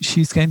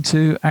 she's going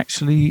to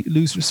actually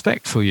lose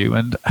respect for you.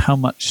 And how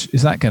much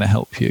is that going to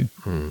help you?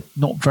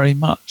 Not very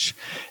much.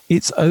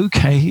 It's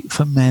okay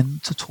for men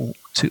to talk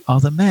to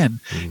other men.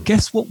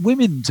 Guess what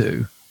women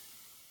do?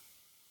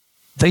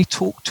 They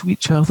talk to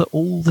each other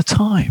all the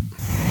time.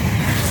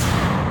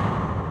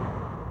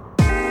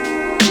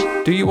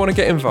 Do you want to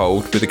get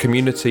involved with a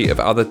community of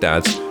other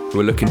dads who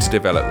are looking to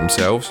develop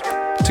themselves?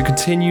 To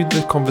continue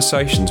the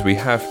conversations we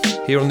have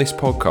here on this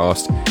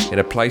podcast in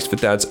a place for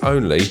dads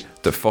only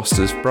that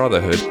fosters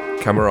brotherhood,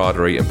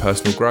 camaraderie and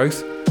personal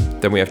growth?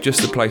 Then we have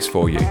just the place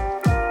for you.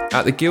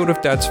 At the Guild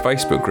of Dads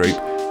Facebook group,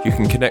 you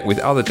can connect with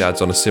other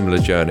dads on a similar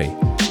journey,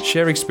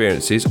 share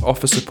experiences,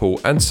 offer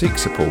support and seek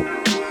support.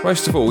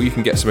 Most of all, you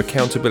can get some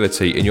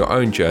accountability in your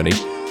own journey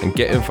and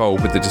get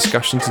involved with the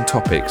discussions and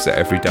topics that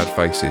every dad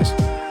faces.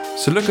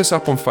 So look us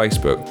up on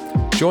Facebook,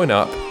 join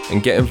up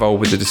and get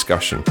involved with the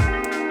discussion.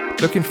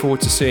 Looking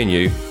forward to seeing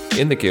you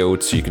in the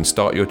Guild so you can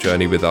start your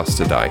journey with us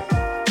today.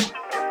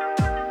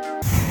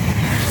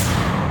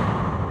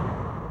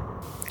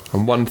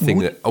 And one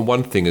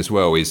thing as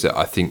well is that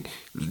I think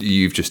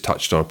you've just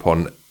touched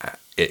upon,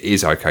 it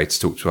is okay to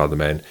talk to other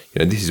men.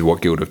 You know, this is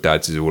what Guild of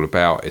Dads is all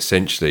about.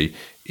 Essentially,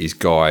 is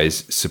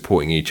guys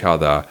supporting each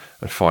other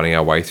and finding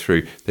our way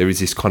through. There is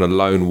this kind of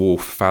lone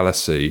wolf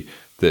fallacy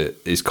that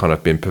is kind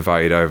of been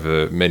pervaded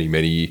over many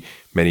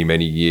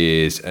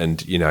years.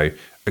 And, you know,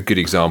 a good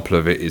example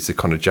of it is the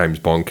kind of James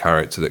Bond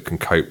character that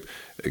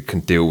can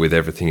deal with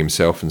everything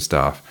himself and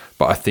stuff.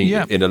 But I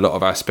think in a lot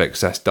of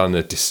aspects that's done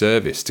a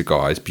disservice to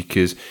guys,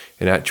 because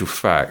in actual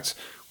fact,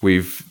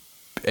 we've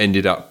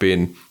ended up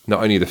being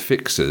not only the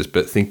fixers,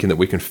 but thinking that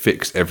we can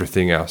fix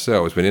everything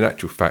ourselves. When in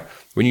actual fact,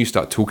 when you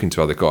start talking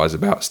to other guys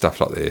about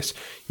stuff like this,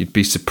 you'd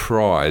be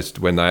surprised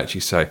when they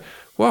actually say,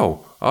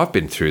 well, I've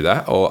been through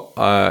that, or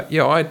I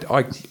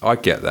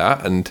get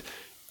that. And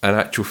in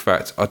actual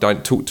fact, I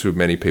don't talk to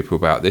many people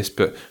about this,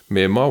 but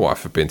me and my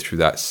wife have been through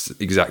that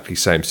exactly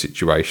same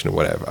situation or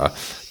whatever.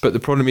 But the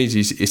problem is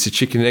it's a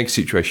chicken and egg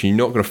situation. You're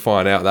not going to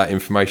find out that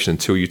information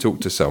until you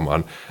talk to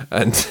someone,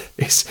 and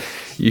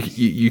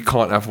you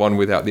can't have one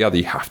without the other.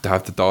 You have to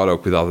have the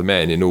dialogue with other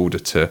men in order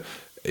to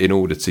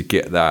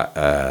get that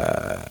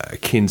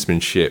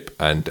kinsmanship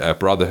and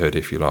brotherhood,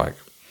 if you like.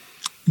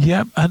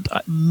 Yeah, and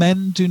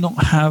men do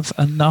not have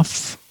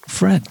enough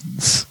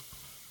friends.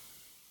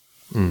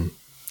 And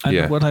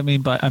what I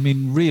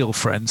mean real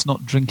friends,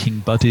 not drinking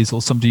buddies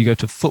or somebody you go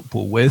to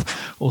football with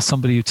or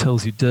somebody who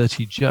tells you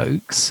dirty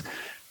jokes,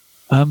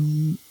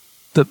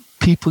 that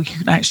people you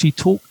can actually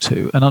talk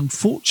to. And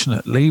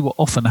unfortunately, what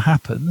often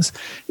happens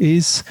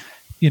is,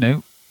 you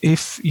know,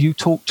 if you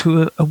talk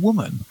to a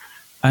woman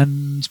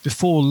and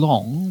before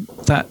long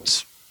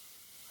that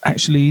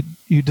actually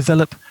you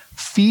develop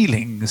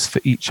feelings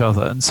for each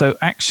other. And so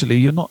actually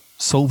you're not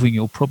solving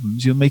your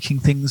problems, you're making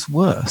things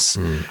worse.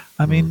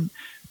 I mean,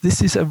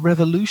 this is a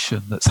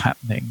revolution that's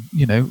happening,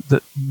 you know,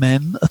 that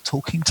men are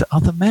talking to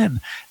other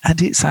men,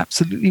 and it's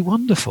absolutely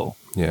wonderful.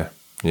 Yeah.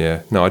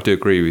 No, I do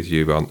agree with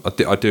you.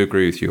 I do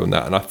agree with you on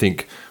that. And I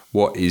think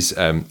what is,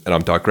 and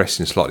I'm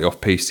digressing slightly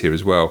off piece here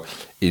as well,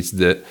 is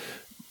that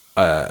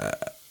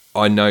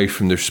I know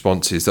from the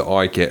responses that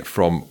I get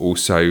from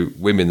also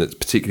women that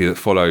particularly that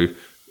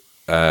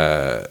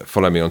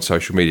follow me on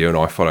social media and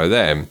I follow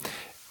them,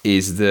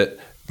 is that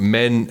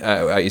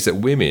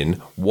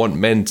women want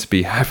men to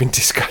be having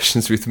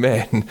discussions with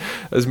men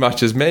as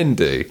much as men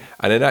do.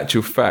 And in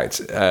actual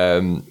fact,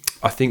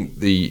 I think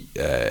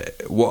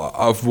what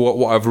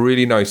I've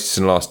really noticed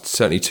in the last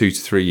certainly 2 to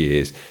 3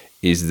 years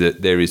is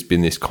that there has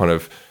been this kind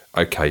of,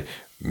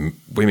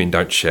 women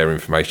don't share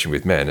information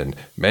with men and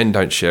men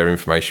don't share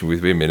information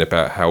with women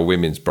about how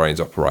women's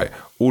brains operate.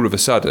 All of a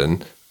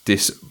sudden,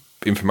 this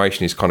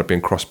information is kind of being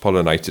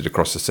cross-pollinated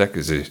across the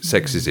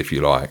sexes, if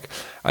you like.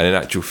 And in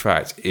actual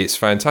fact, it's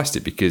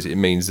fantastic because it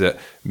means that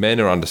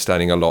men are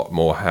understanding a lot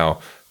more how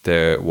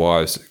their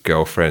wives,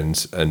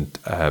 girlfriends, and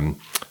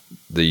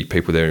the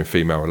people they're in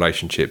female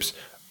relationships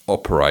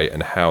operate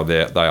and how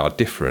they are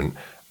different,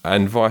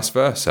 and vice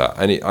versa.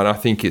 And I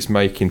think it's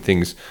making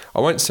things, I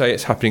won't say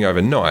it's happening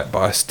overnight,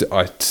 but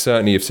I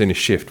certainly have seen a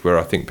shift where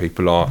I think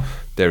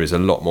there is a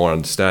lot more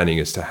understanding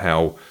as to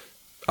how,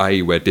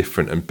 A, we're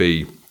different, and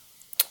B,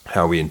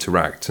 how we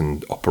interact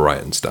and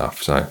operate and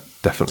stuff. So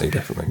definitely.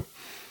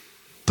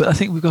 But I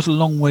think we've got a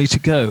long way to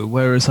go,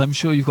 whereas I'm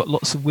sure you've got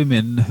lots of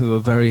women who are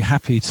very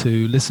happy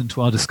to listen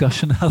to our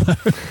discussion. Hello.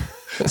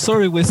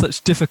 Sorry we're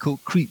such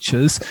difficult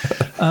creatures.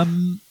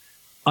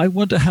 I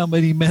wonder how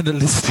many men are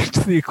listening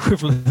to the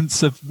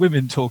equivalents of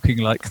women talking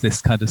like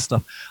this kind of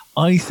stuff.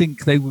 I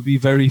think they would be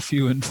very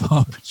few and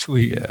far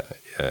between. Yeah,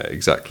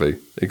 exactly.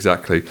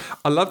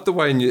 I love the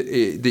way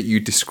that you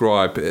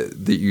describe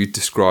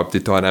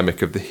the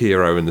dynamic of the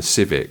hero and the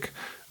civic.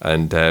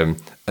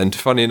 And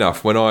funny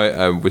enough, when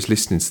I was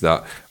listening to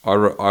that, I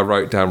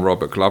wrote down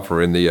Robert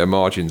Glover in the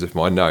margins of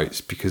my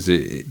notes because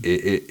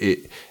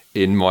it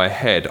in my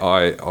head,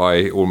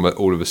 I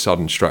all of a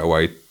sudden straight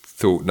away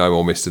thought "No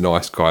More Mr.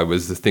 Nice Guy"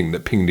 was the thing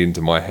that pinged into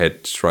my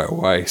head straight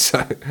away.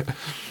 So,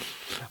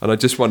 and I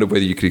just wondered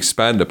whether you could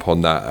expand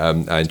upon that,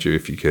 Andrew,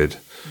 if you could.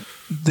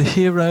 The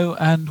hero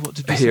and what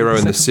did you say? Hero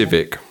and the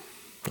civic.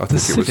 I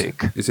think it was.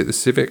 Is it the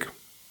civic?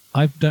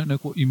 I don't know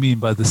what you mean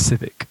by the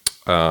civic.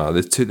 There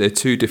was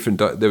two different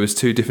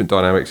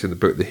dynamics in the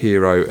book. The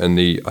hero and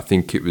I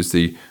think it was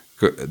the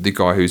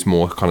guy who's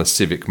more kind of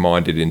civic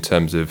minded in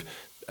terms of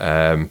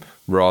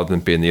rather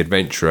than being the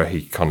adventurer,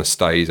 he kind of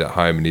stays at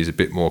home and he's a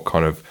bit more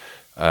kind of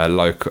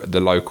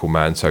the local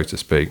man, so to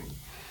speak.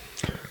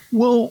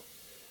 Well,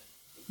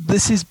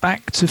 this is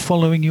back to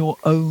following your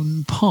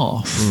own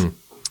path.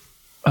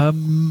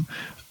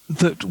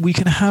 That we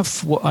can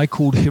have what I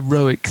call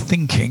heroic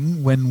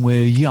thinking when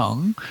we're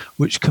young,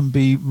 which can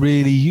be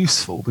really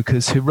useful,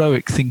 because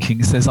heroic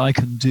thinking says I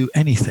can do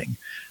anything.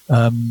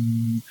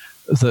 The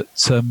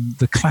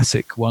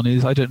classic one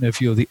is, I don't know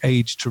if you're the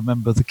age to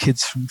remember the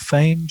Kids from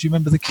Fame. Do you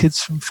remember the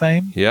Kids from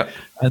Fame? Yeah.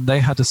 And they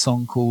had a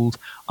song called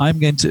I'm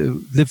Going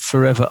to Live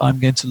Forever, I'm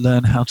Going to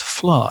Learn How to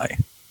Fly,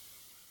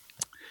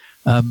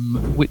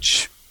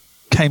 which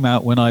came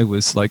out when I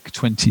was like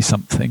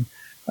 20-something.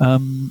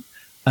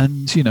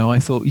 And, you know, I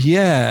thought,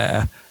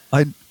 yeah,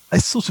 I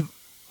sort of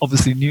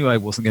obviously knew I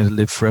wasn't going to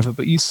live forever,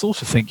 but you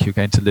sort of think you're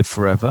going to live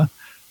forever.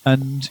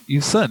 And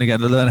you're certainly going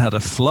to learn how to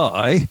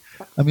fly.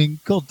 I mean,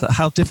 God,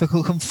 how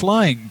difficult can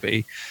flying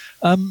be?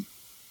 And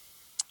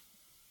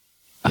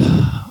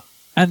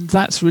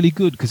that's really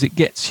good, because it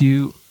gets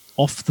you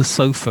off the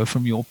sofa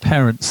from your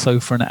parents'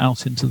 sofa and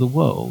out into the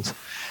world.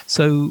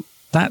 So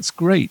that's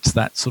great,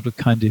 that sort of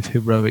kind of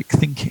heroic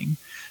thinking.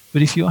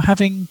 But if you're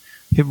having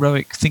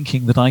heroic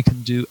thinking that I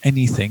can do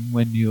anything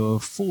when you're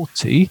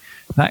 40,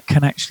 that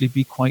can actually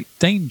be quite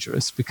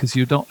dangerous, because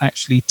you're not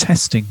actually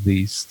testing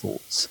these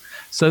thoughts.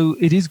 So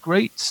it is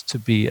great to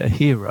be a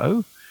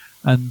hero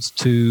and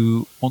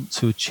to want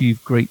to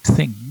achieve great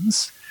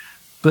things,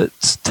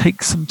 but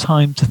take some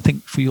time to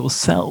think for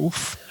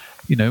yourself.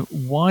 You know,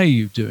 why are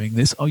you doing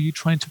this? Are you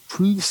trying to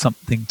prove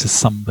something to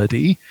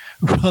somebody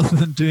rather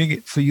than doing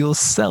it for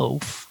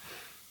yourself?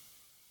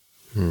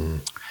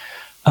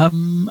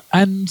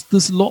 And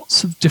there's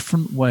lots of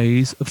different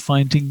ways of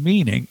finding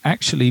meaning.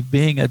 Actually,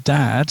 being a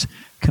dad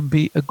can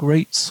be a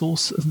great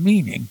source of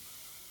meaning.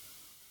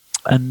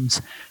 And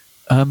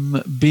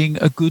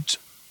being a good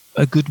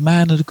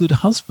man and a good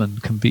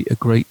husband can be a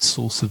great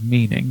source of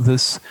meaning.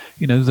 There's,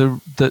 you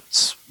know,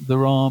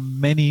 there are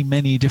many,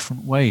 many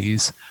different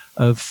ways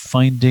of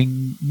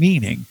finding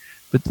meaning,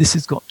 but this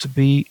has got to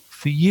be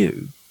for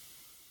you.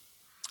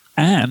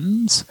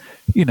 And,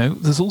 you know,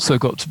 there's also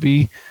got to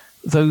be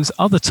those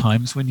other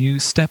times when you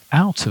step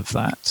out of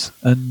that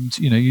and,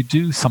 you know, you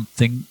do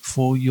something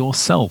for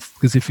yourself.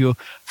 Because if you're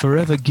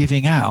forever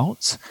giving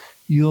out,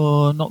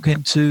 you're not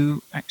going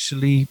to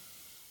actually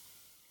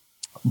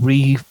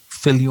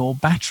refill your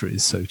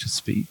batteries, so to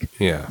speak.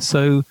 Yeah.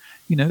 So,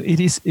 you know,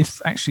 it is,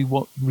 if actually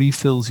what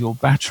refills your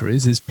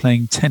batteries is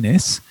playing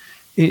tennis,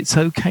 it's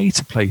okay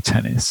to play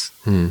tennis.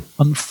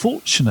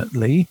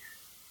 Unfortunately,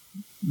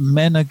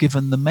 men are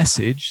given the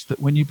message that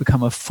when you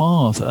become a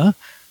father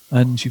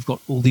and you've got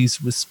all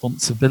these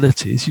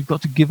responsibilities, you've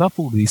got to give up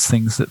all these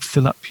things that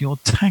fill up your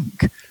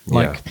tank,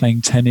 like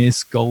playing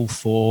tennis,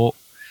 golf, or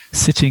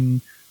sitting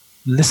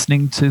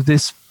listening to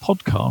this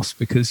podcast,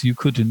 because you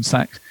could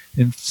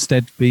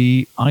instead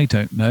be, I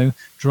don't know,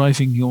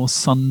 driving your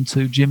son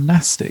to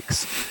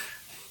gymnastics.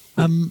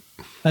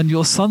 And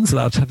your son's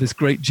allowed to have this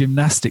great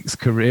gymnastics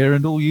career,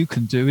 and all you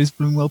can do is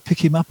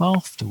pick him up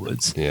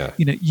afterwards. Yeah.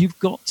 You know, you've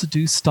got to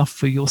do stuff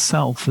for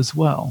yourself as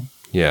well.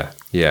 Yeah,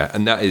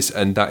 and that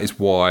is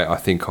why I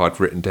think I'd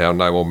written down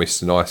 "No More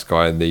Mr. Nice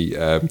Guy"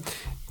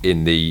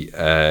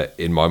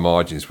 in my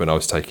margins when I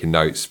was taking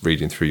notes,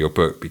 reading through your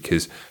book,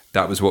 because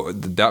that was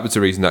the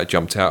reason that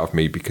jumped out of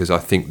me, because I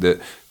think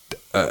that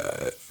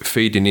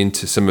feeding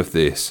into some of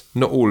this,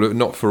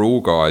 not for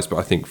all guys, but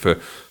I think for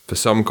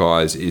some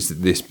guys,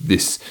 is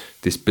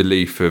this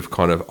belief of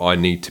kind of, I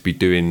need to be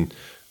doing,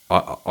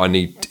 I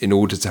need, in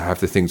order to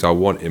have the things I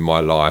want in my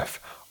life,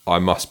 I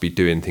must be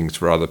doing things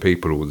for other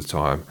people all the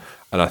time.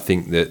 And I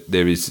think that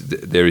there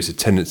is a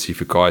tendency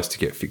for guys to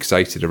get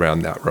fixated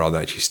around that rather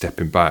than actually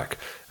stepping back.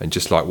 And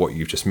just like what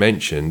you've just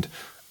mentioned,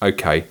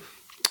 okay,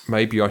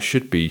 maybe I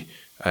should be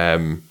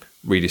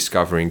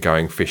rediscovering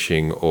going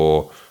fishing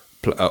or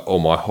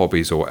my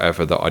hobbies or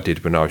whatever that I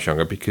did when I was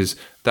younger, because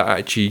that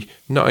actually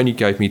not only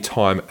gave me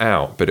time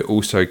out, but it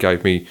also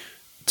gave me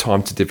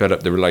time to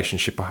develop the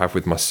relationship I have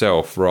with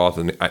myself,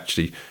 rather than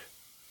actually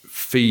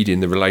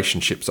feeding the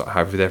relationships that I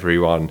have with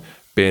everyone,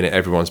 being at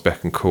everyone's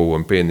beck and call,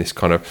 and being this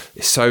kind of,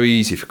 it's so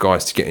easy for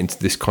guys to get into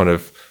this kind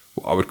of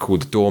what I would call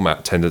the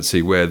doormat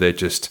tendency, where they're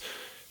just,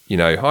 you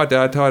know, hi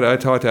dad,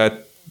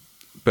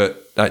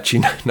 but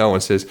actually no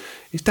one says,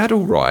 is dad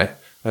all right?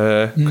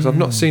 Because I've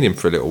not seen him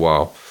for a little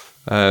while.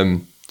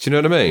 Do you know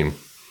what I mean?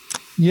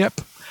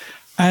 Yep.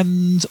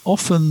 And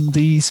often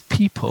these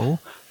people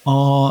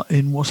are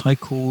in what I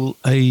call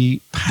a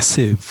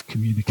passive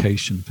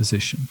communication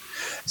position.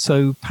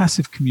 So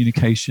passive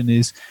communication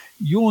is,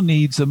 your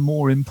needs are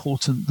more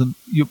important than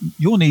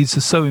your needs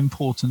are so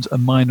important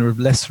and mine are of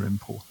lesser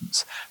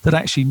importance, that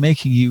actually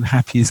making you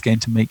happy is going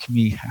to make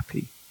me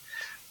happy.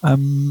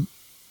 And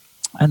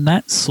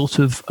that's sort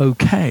of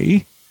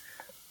okay,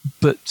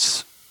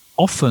 but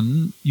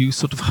often you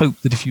sort of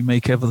hope that if you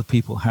make other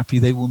people happy,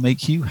 they will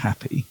make you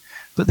happy.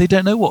 But they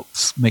don't know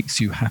what makes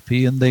you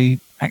happy, and they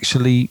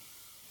actually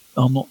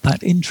are not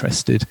that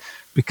interested,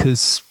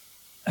 because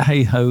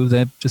hey ho,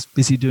 they're just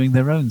busy doing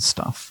their own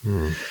stuff.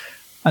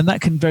 And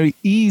that can very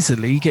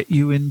easily get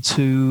you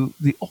into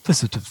the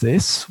opposite of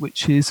this,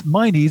 which is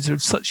my needs are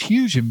of such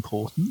huge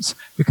importance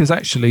because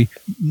actually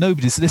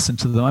nobody's listened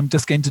to them. I'm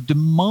just going to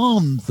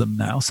demand them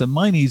now. So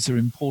my needs are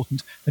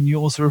important and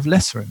yours are of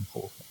lesser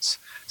importance.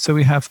 So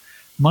we have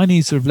my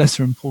needs are of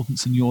lesser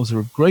importance and yours are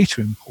of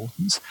greater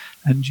importance.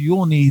 And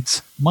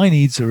my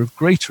needs are of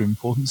greater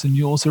importance and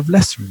yours are of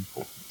lesser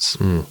importance.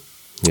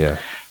 Yeah.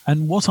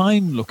 And what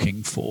I'm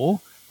looking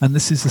for, and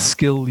this is a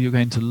skill you're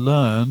going to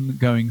learn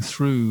going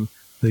through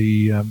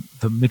the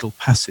middle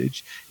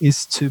passage,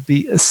 is to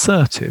be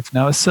assertive.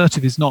 Now,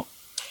 assertive is not,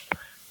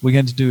 we're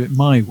going to do it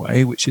my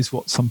way, which is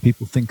what some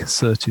people think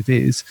assertive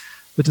is.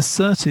 But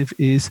assertive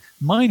is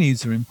my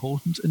needs are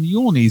important and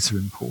your needs are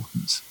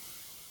important.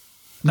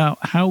 Now,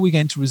 how are we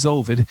going to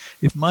resolve it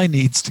if my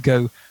needs to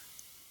go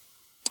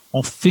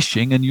off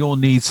fishing and your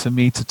needs for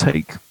me to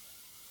take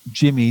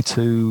Jimmy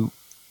to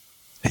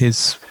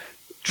his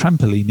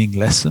trampolining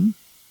lesson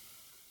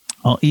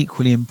are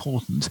equally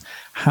important?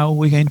 How are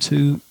we going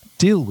to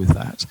deal with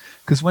that?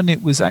 Because when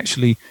it was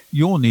actually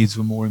your needs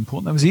were more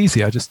important, that was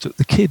easy. I just took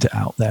the kid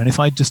out there. And if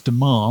I just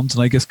demand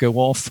and I just go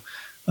off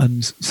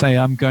and say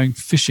I'm going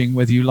fishing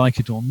whether you like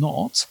it or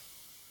not,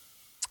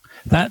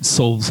 that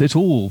solves it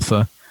all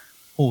for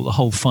the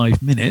whole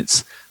 5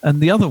 minutes, and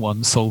the other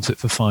one solves it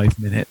for 5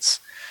 minutes.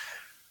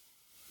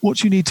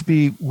 What you need to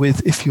be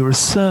with if you're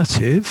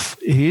assertive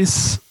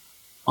is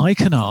I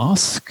can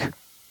ask,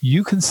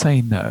 you can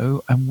say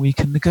no, and we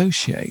can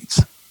negotiate.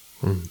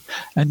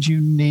 And you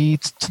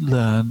need to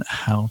learn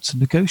how to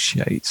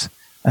negotiate.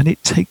 And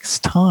it takes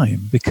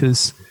time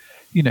because,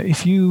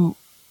 if you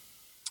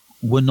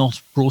were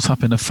not brought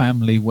up in a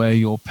family where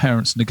your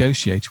parents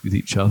negotiated with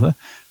each other,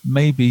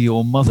 maybe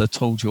your mother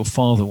told your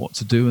father what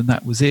to do and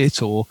that was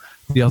it, or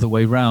the other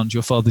way round,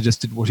 your father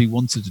just did what he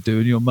wanted to do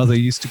and your mother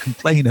used to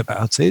complain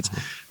about it.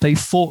 They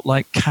fought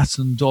like cat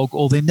and dog,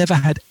 or they never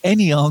had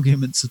any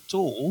arguments at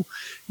all.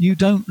 You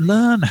don't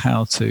learn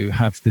how to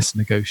have this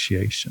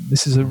negotiation.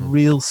 This is a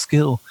real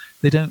skill.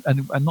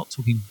 And I'm not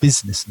talking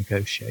business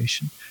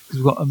negotiation, because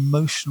we've got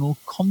emotional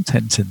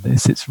content in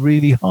this. It's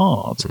really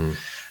hard.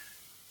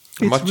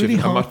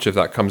 Much of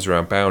that comes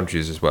around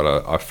boundaries as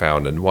well, I've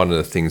found. And one of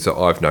the things that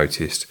I've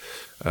noticed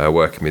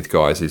working with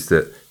guys is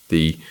that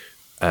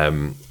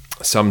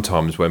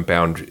sometimes when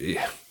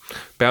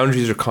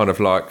boundaries are kind of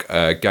like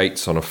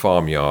gates on a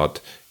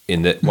farmyard,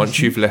 in that once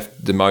you've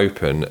left them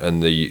open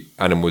and the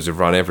animals have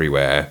run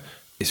everywhere,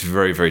 it's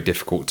very, very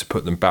difficult to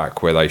put them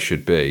back where they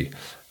should be.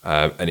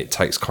 And it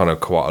takes kind of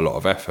quite a lot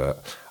of effort.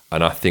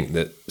 And I think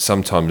that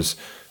sometimes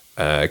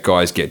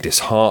guys get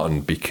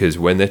disheartened because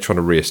when they're trying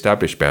to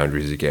re-establish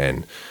boundaries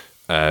again,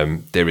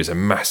 there is a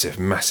massive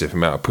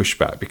amount of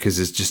pushback, because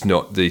it's just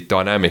not, the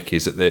dynamic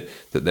is that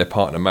their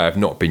partner may have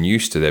not been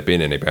used to there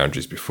being any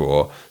boundaries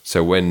before.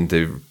 So when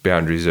the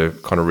boundaries are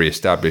kind of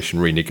re-established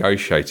and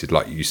renegotiated,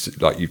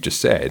 like you've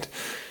just said,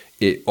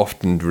 it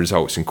often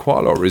results in quite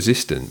a lot of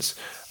resistance.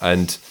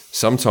 And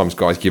sometimes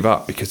guys give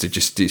up because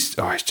it's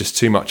just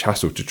too much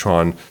hassle to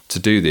try and to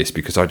do this,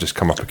 because I just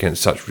come up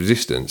against such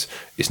resistance.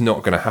 It's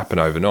not going to happen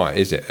overnight,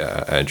 is it,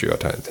 Andrew? I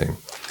don't think.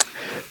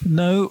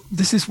 No,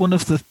 this is one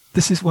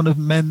of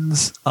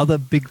men's other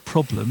big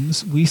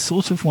problems. We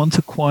sort of want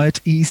a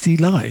quiet, easy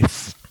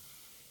life,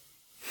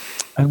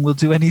 and we'll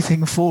do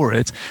anything for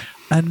it.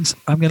 And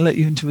I'm going to let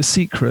you into a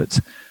secret.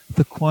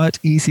 The quiet,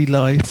 easy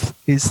life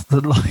is the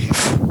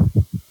life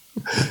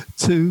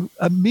to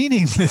a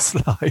meaningless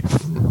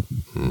life.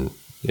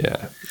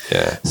 Yeah.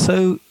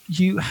 So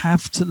you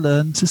have to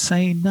learn to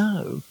say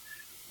no.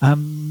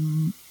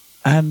 And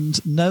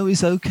no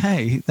is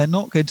okay. They're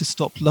not going to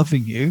stop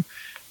loving you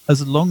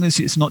as long as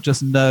it's not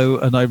just no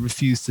and I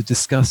refuse to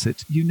discuss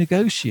it. You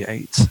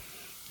negotiate.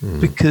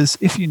 Because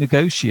if you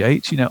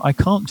negotiate, I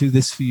can't do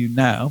this for you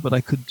now, but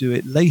I could do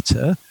it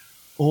later.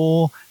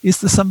 Or is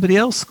there somebody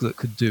else that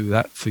could do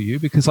that for you?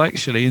 Because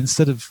actually,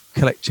 instead of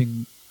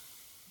collecting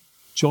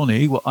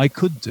Johnny, what I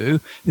could do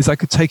is I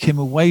could take him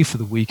away for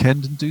the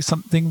weekend and do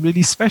something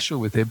really special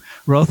with him,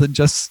 rather than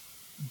just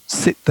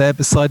sit there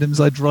beside him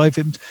as I drive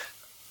him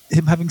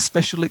having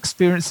special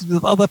experiences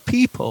with other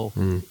people.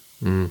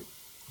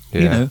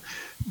 Yeah.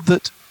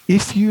 That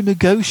if you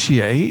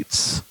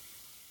negotiate,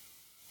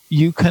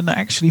 you can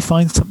actually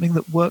find something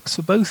that works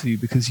for both of you,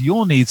 because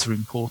your needs are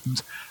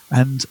important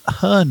and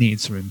her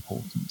needs are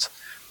important,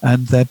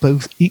 and they're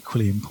both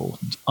equally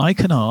important. I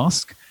can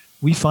ask.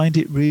 We find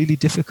it really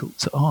difficult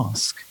to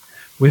ask.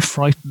 We're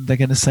frightened they're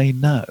going to say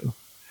no.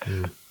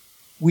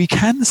 We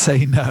can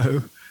say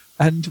no,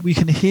 and we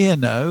can hear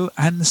no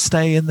and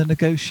stay in the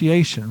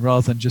negotiation,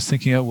 rather than just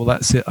thinking, oh, well,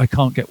 that's it, I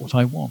can't get what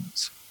I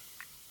want.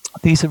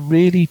 These are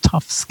really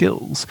tough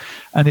skills,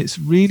 and it's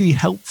really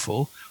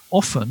helpful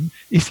often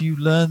if you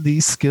learn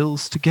these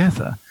skills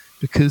together,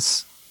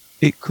 because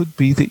it could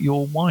be that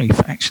your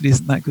wife actually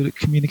isn't that good at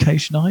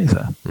communication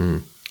either.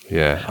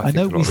 Yeah, I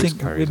know we think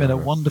that women are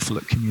wonderful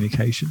at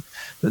communication,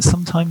 but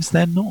sometimes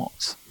they're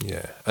not.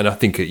 Yeah, and I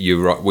think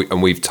you're right,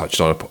 and we've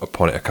touched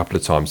upon it a couple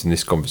of times in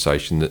this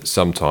conversation, that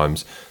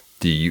sometimes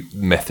the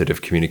method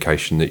of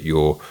communication that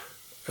you're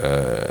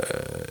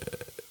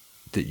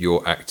that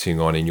you're acting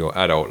on in your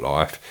adult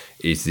life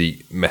is the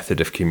method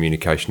of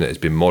communication that has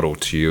been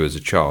modelled to you as a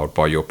child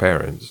by your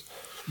parents.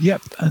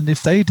 Yep, and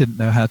if they didn't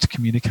know how to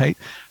communicate,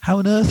 how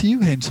on earth are you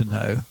going to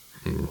know?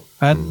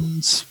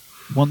 And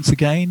once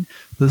again,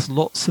 there's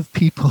lots of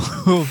people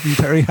who will be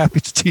very happy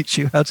to teach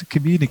you how to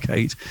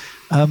communicate.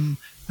 And,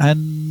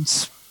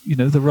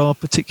 there are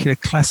particular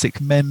classic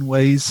men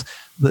ways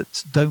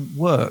that don't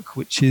work,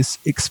 which is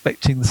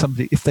expecting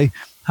somebody,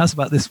 how's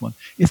about this one?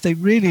 If they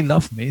really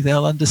love me,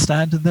 they'll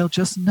understand and they'll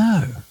just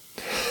know.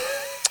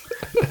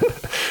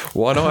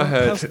 One I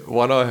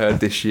heard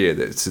this year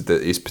that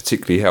is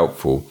particularly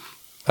helpful.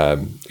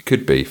 It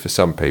could be for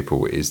some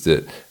people is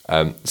that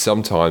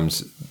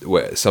sometimes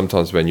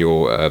when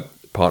your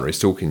partner is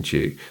talking to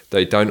you,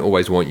 they don't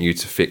always want you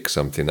to fix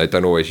something. They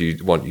don't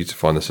always want you to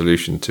find a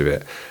solution to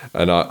it.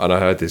 And I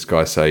heard this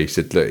guy say, he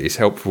said, look, it's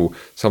helpful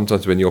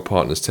sometimes when your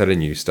partner's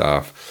telling you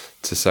stuff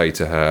to say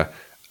to her,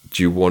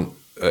 do you want?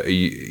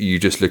 You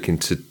just looking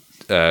to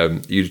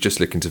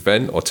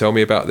vent or tell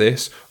me about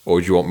this,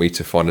 or do you want me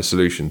to find a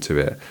solution to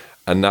it?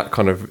 And that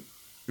kind of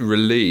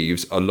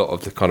relieves a lot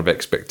of the kind of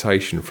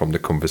expectation from the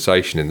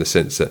conversation, in the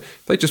sense that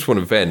if they just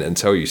want to vent and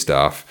tell you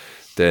stuff,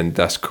 then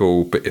that's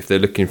cool. But if they're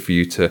looking for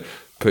you to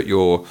put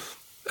your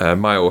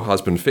male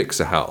husband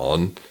fixer hat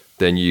on,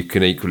 then you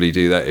can equally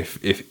do that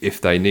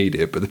if they need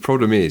it. But the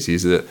problem is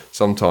that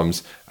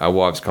sometimes our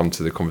wives come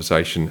to the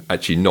conversation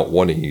actually not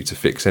wanting you to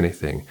fix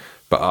anything,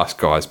 but us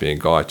guys being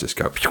guys just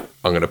go,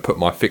 I'm going to put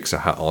my fixer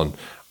hat on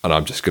and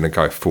I'm just going to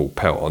go full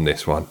pelt on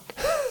this one.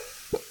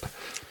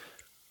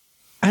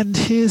 And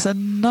here's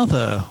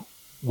another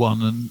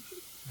one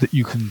that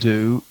you can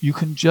do. You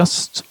can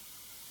just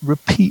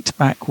repeat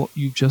back what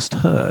you just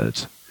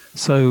heard.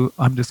 So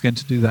I'm just going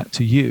to do that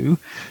to you.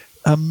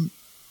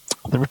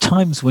 There are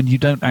times when you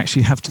don't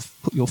actually have to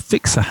put your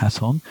fixer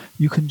hat on.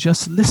 You can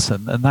just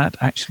listen, and that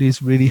actually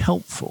is really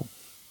helpful.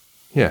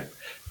 Yeah.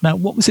 Now,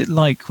 what was it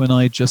like when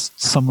I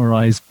just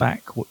summarised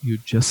back what you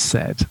just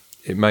said?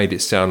 It made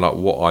it sound like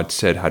what I'd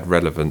said had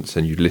relevance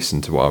and you'd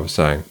listen to what I was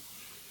saying.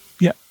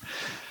 Yeah.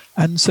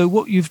 And so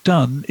what you've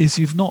done is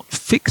you've not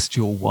fixed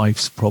your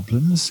wife's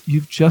problems.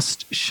 You've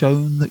just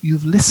shown that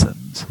you've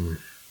listened.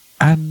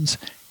 And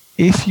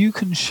if you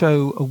can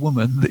show a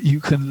woman that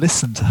you can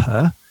listen to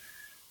her,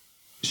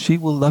 she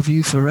will love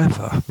you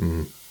forever.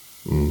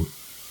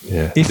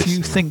 Yeah. If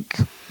you think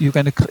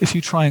if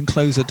you try and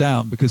close her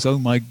down because, oh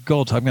my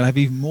God, I'm going to have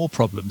even more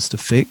problems to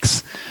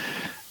fix,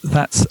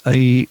 that's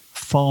a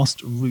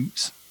fast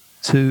route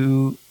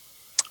to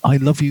I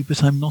love you,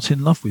 but I'm not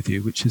in love with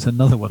you, which is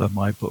another one of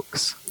my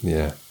books.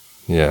 Yeah,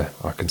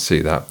 I can see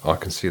that.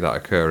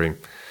 Occurring.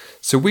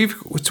 So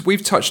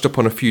we've touched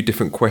upon a few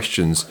different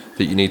questions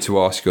that you need to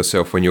ask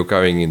yourself when you're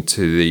going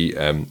into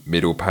the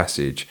middle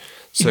passage.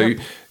 So,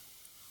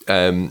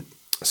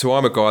 so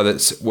I'm a guy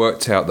that's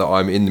worked out that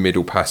I'm in the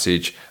middle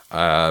passage,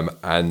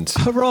 and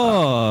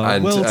hurrah!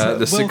 And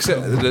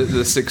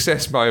the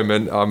success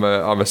moment. I'm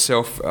a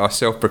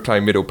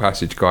self-proclaimed middle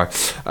passage guy,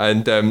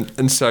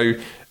 and so.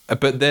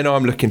 But then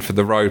I'm looking for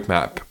the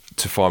roadmap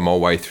to find my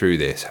way through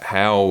this.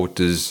 How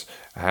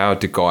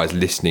do guys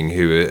listening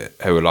who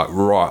are like,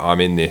 right,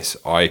 I'm in this,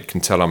 I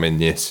can tell I'm in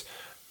this,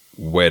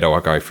 where do I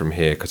go from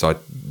here? Because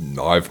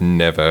I've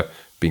never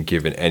been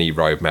given any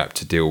roadmap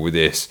to deal with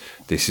this.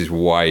 This is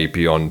way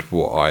beyond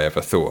what I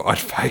ever thought I'd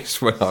face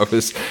when I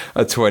was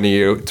a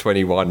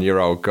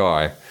 21-year-old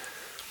guy.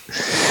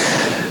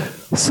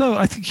 So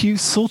I think you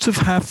sort of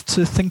have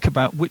to think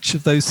about which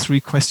of those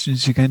three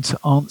questions you're going to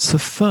answer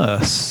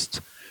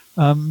first.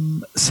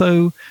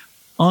 So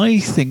I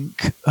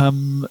think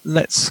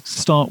let's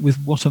start with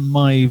what are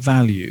my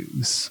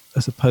values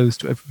as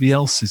opposed to everybody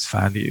else's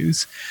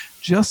values.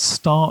 Just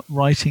start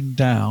writing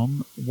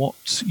down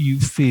what you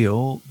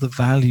feel the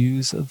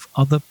values of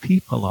other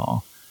people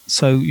are.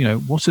 So,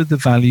 what are the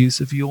values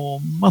of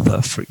your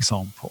mother, for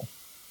example?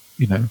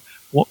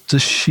 What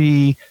does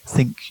she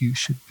think you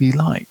should be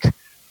like?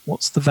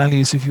 What's the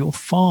values of your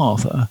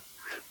father?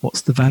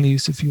 What's the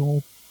values of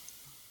your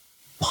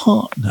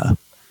partner?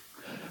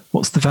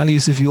 What's the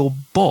values of your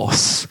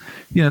boss?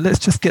 Let's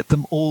just get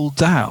them all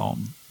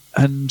down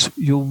and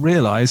you'll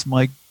realize,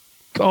 my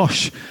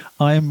gosh,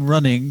 I am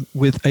running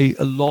with a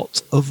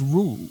lot of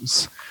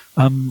rules.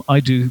 I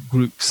do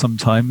groups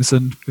sometimes,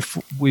 and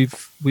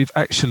we've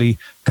actually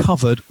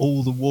covered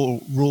all the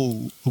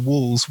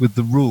walls with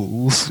the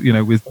rules,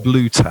 with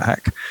blue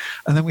tack,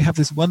 and then we have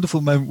this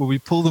wonderful moment where we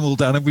pull them all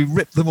down and we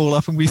rip them all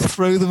up and we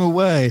throw them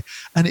away,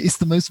 and it is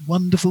the most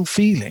wonderful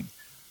feeling.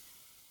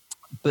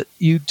 But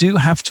you do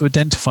have to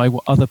identify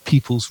what other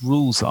people's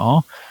rules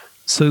are,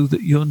 so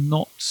that you're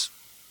not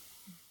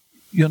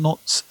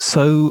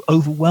so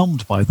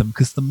overwhelmed by them,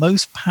 because the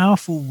most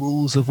powerful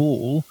rules of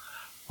all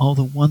are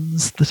the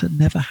ones that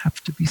never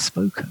have to be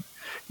spoken.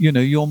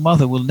 Your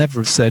mother will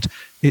never have said,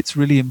 it's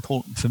really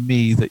important for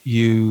me that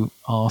you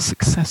are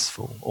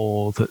successful,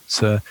 or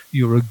that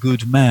you're a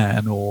good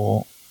man,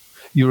 or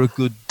you're a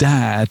good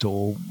dad,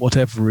 or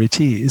whatever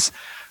it is.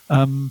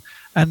 And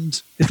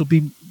it'll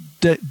be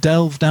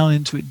delve down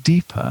into it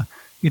deeper.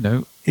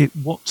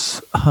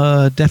 what's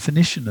her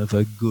definition of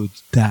a good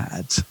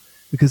dad?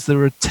 Because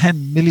there are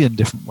 10 million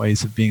different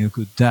ways of being a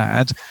good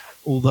dad,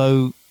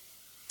 although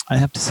I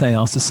have to say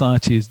our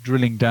society is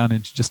drilling down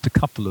into just a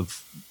couple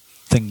of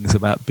things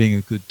about being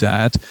a good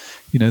dad.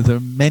 There are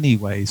many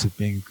ways of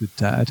being a good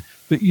dad,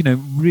 but,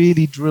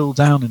 really drill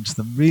down into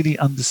them, really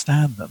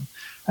understand them,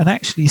 and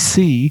actually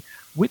see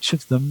which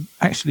of them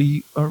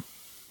actually are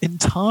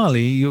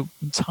you're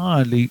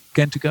entirely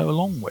going to go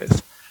along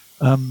with.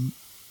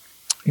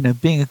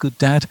 Being a good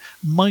dad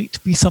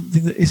might be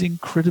something that is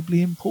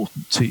incredibly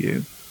important to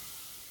you.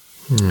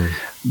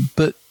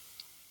 But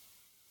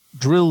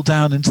drill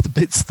down into the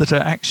bits that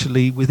are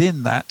actually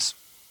within that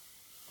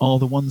are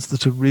the ones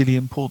that are really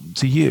important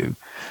to you.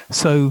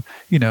 So,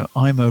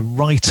 I'm a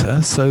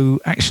writer, so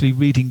actually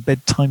reading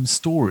bedtime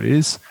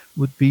stories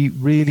would be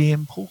really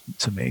important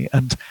to me.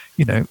 And,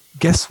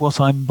 guess what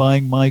I'm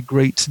buying my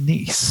great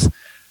niece?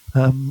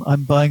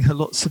 I'm buying her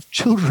lots of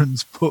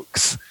children's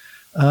books.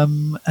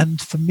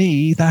 And for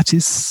me, that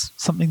is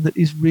something that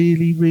is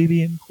really,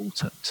 really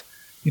important.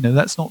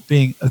 That's not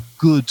being a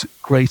good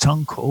great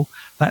uncle.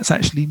 That's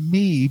actually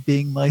me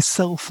being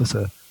myself as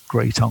a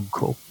great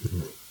uncle.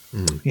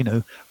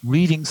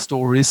 Reading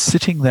stories,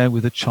 sitting there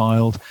with a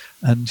child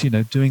and,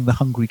 doing the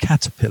hungry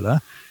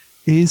caterpillar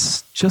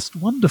is just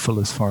wonderful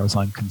as far as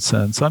I'm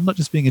concerned. So I'm not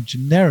just being a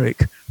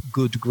generic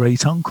good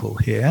great uncle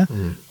here.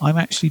 I'm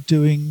actually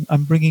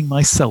I'm bringing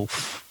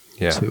myself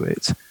to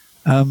it.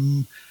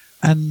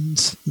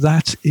 And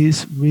that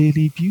is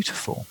really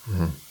beautiful.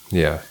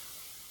 Yeah.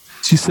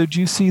 So do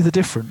you see the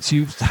difference?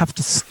 You have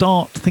to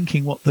start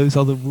thinking what those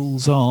other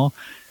rules are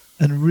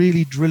and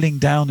really drilling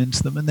down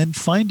into them and then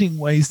finding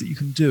ways that you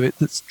can do it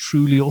that's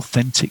truly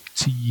authentic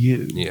to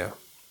you. Yeah.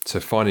 So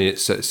finding it,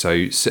 so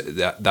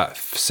that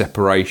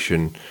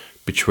separation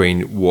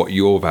between what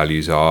your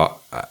values are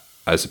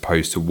as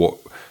opposed to what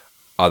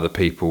other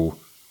people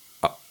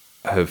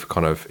have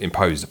kind of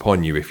imposed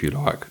upon you, if you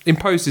like.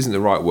 Imposed isn't the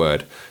right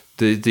word.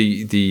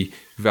 The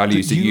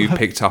values that you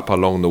picked up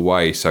along the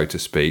way, so to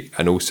speak,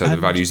 and also the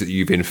values that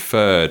you've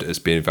inferred as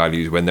being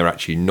values when they're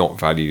actually not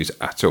values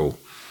at all.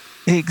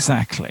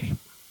 Exactly.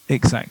 I'm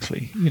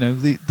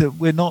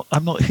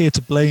not here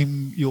to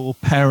blame your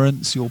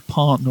parents, your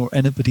partner, or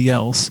anybody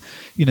else.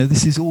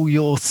 This is all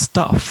your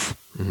stuff.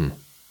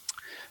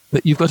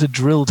 But you've got to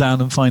drill down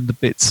and find the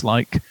bits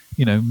like,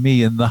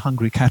 me and the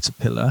hungry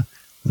caterpillar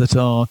that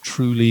are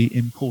truly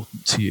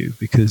important to you.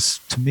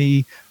 Because to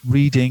me,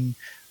 reading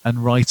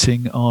and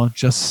writing are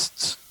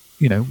just,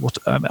 what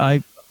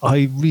I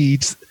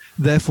read,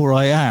 therefore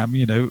I am,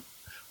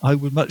 I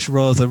would much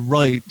rather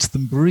write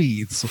than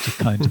breathe, sort of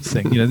kind of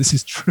thing. This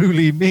is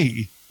truly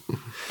me.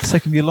 It's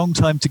taken me a long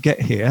time to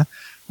get here.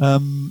 I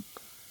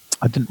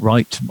didn't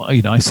write,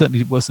 I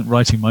certainly wasn't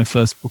writing my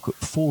first book at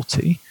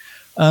 40.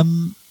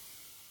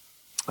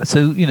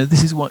 So,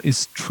 this is what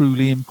is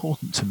truly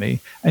important to me.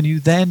 And you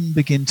then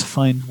begin to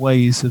find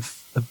ways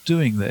of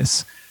doing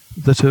this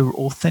that are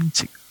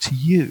authentic to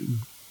you.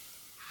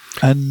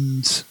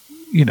 And,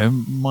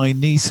 my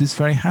niece is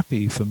very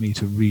happy for me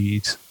to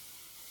read.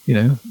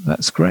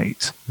 That's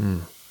great.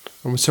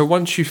 So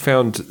once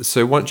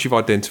you've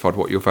identified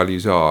what your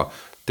values are,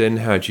 then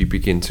how do you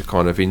begin to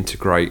kind of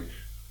integrate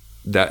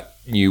that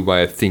new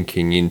way of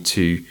thinking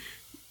into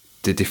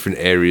the different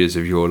areas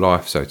of your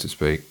life, so to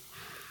speak?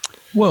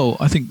 Well,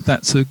 I think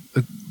that's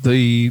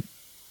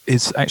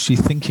it's actually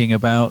thinking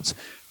about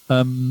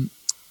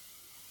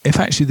if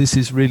actually this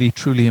is really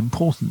truly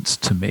important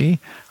to me,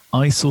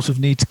 I sort of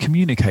need to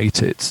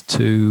communicate it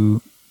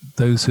to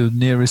those who are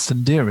nearest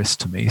and dearest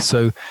to me.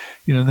 So,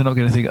 they're not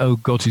going to think, oh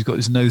God, he's got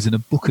his nose in a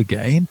book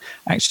again.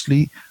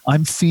 Actually,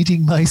 I'm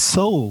feeding my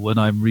soul when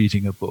I'm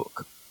reading a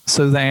book.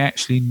 So they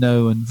actually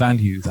know and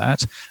value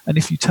that. And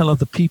if you tell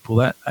other people,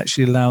 that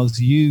actually allows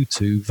you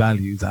to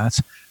value that.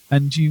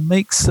 And you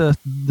make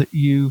certain that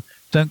you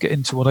don't get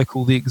into what I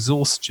call the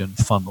exhaustion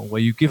funnel,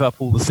 where you give up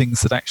all the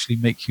things that actually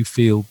make you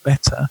feel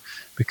better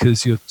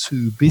because you're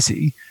too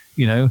busy.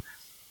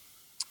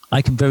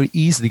 I can very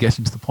easily get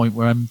into the point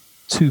where I'm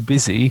too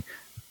busy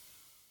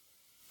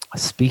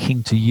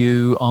speaking to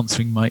you,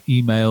 answering my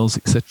emails,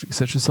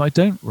 etc., so I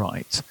don't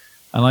write.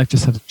 And I've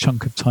just had a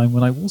chunk of time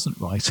when I wasn't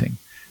writing.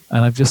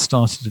 And I've just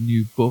started a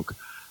new book,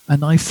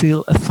 and I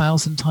feel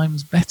 1,000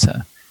 times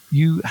better.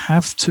 You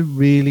have to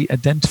really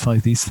identify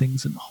these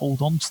things and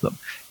hold on to them.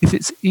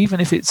 Even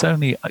if it's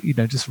only,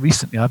 just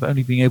recently, I've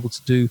only been able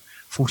to do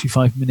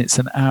 45 minutes,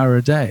 an hour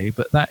a day,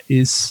 but that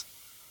is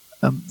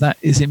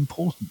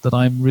important, that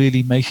I'm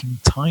really making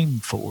time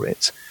for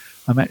it.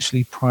 I'm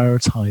actually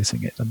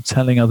prioritizing it. I'm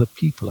telling other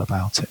people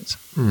about it.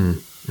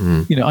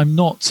 I'm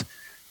not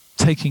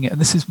taking it, and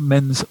this is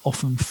men's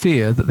often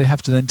fear, that they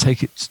have to then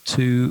take it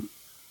to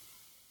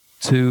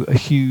a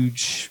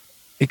huge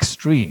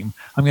extreme.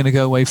 I'm going to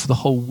go away for the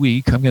whole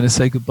week. I'm going to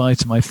say goodbye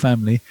to my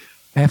family,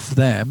 F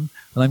them,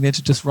 and I'm going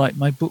to just write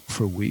my book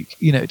for a week.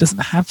 It doesn't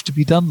have to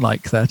be done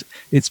like that.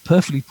 It's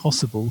perfectly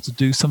possible to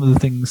do some of the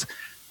things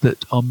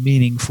that are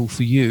meaningful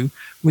for you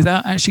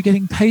without actually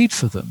getting paid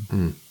for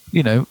them.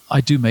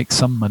 I do make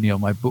some money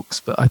on my books,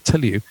 but I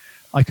tell you,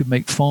 I could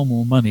make far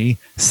more money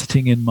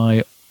sitting in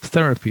my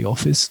therapy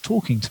office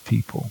talking to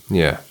people.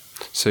 Yeah.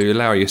 So you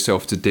allow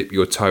yourself to dip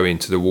your toe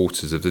into the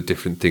waters of the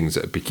different things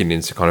that are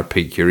beginning to kind of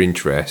pique your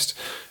interest,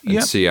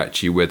 and see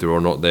actually whether or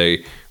not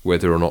they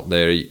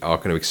are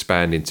going to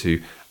expand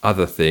into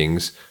other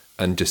things,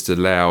 and just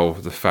allow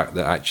the fact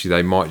that actually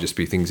they might just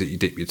be things that you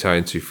dip your toe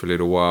into for a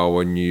little while,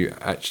 and you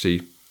actually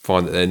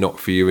find that they're not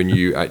for you, and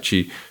you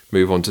actually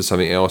move on to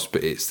something else.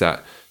 But it's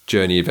that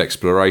journey of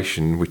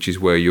exploration, which is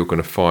where you're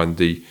going to find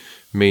the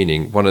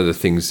meaning. One of the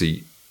things,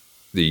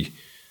 the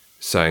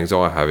sayings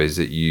I have is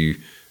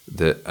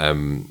that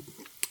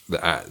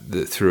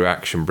through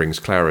action brings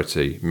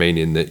clarity,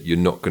 meaning that you're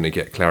not going to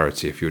get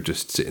clarity if you're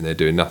just sitting there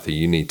doing nothing.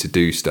 You need to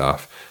do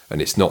stuff,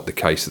 and it's not the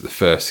case that the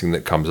first thing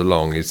that comes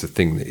along is the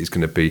thing that is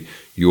going to be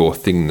your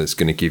thing that's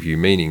going to give you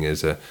meaning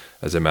as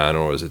a man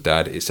or as a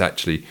dad. It's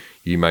actually,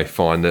 you may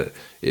find that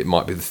it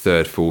might be the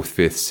third, fourth,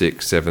 fifth,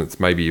 sixth, seventh,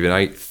 maybe even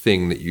eighth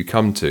thing that you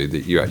come to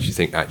that you actually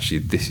think, actually,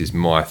 this is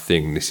my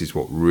thing. This is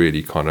what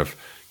really kind of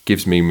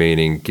gives me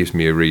meaning, gives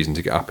me a reason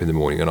to get up in the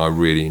morning, and I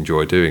really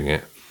enjoy doing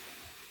it.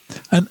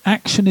 And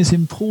action is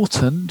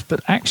important, but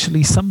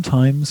actually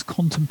sometimes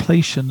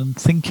contemplation and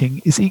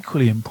thinking is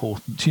equally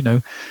important.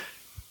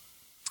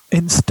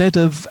 Instead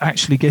of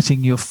actually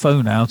getting your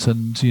phone out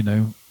and,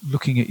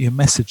 looking at your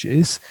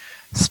messages,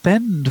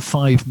 spend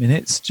 5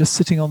 minutes just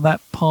sitting on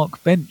that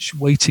park bench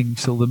waiting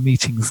till the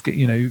meetings get,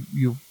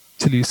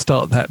 till you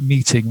start that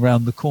meeting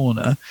round the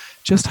corner.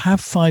 Just have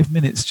 5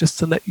 minutes just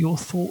to let your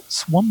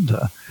thoughts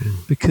wander.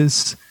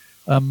 Because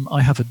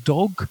I have a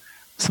dog.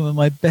 Some of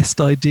my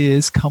best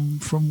ideas come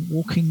from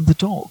walking the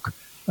dog.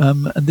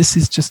 And this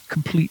is just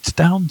complete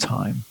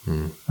downtime.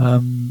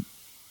 I'm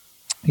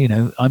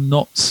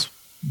not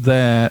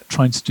there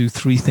trying to do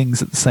 3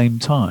 things at the same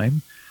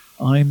time.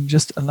 I'm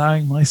just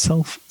allowing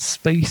myself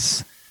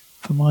space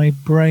for my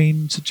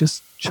brain to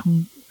just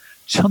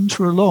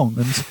chunter along.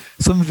 And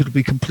some of it will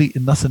be complete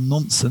and utter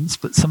nonsense,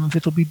 but some of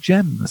it will be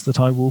gems that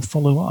I will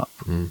follow up.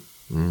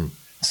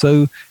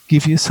 So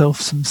give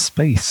yourself some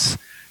space.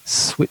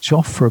 Switch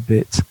off for a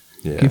bit.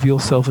 Yeah. Give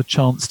yourself a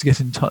chance to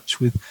get in touch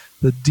with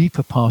the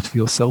deeper part of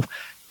yourself.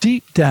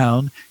 Deep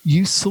down,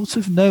 you sort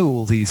of know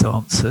all these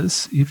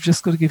answers. You've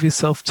just got to give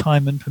yourself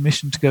time and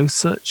permission to go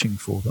searching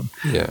for them.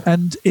 Yeah.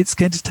 And it's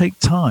going to take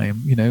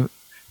time,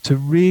 to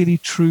really,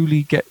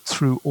 truly get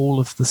through all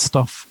of the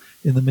stuff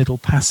in the middle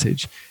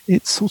passage.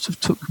 It sort of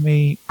took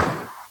me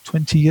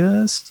 20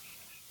 years,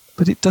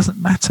 but it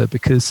doesn't matter,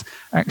 because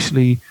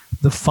actually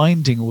the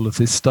finding all of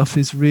this stuff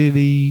is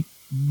really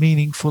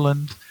meaningful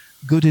and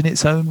good in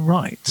its own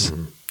right.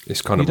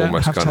 It's kind of you don't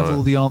almost have to have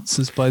all the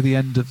answers by the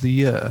end of the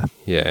year.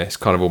 Yeah, it's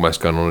kind of almost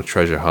going on a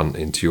treasure hunt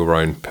into your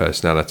own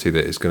personality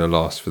that is going to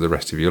last for the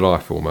rest of your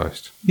life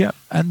almost. Yeah,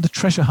 and the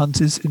treasure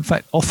hunt is in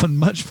fact often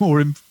much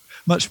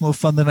more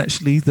fun than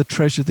actually the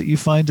treasure that you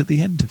find at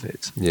the end of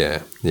it.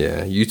 Yeah.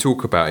 You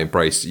talk about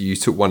embrace. You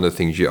took one of the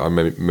things I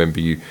remember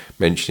you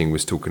mentioning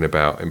was talking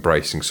about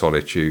embracing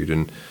solitude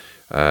and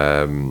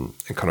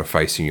kind of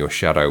facing your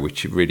shadow,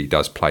 which it really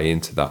does play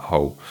into that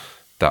whole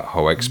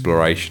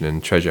exploration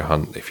and treasure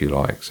hunt, if you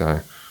like.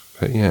 So,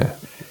 but yeah,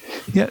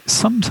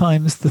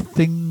 sometimes the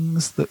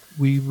things that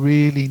we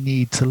really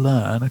need to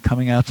learn are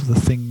coming out of the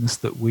things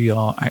that we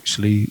are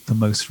actually the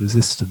most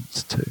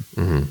resistant to.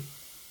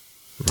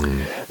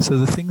 So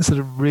the things that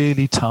are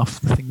really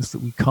tough, the things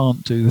that we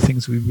can't do, the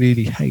things we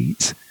really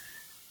hate,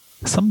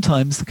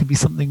 sometimes there can be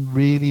something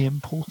really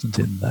important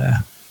in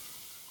there.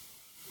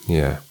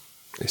 Yeah,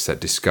 it's that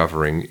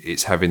discovering,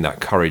 it's having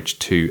that courage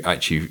to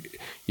actually,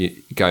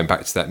 going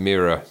back to that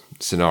mirror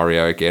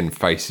scenario again,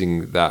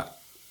 facing that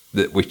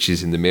which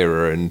is in the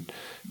mirror and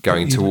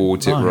going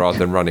towards it rather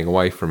than running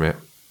away from it.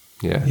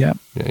 Yeah.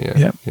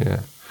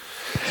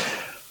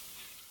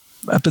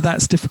 But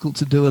that's difficult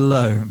to do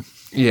alone.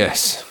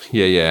 Yes.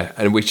 Yeah.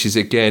 And which is,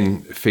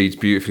 again, feeds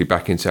beautifully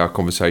back into our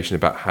conversation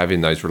about having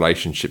those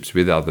relationships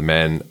with other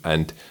men.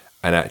 And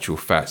actual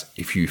fact,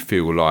 if you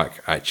feel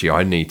like, actually,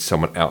 I need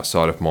someone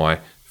outside of my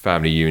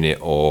family unit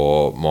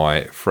or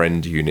my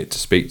friend unit to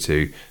speak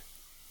to,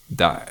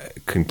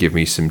 that can give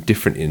me some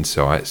different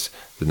insights,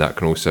 then that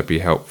can also be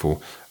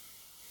helpful.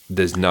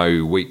 There's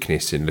no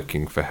weakness in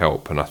looking for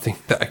help. And I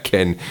think that,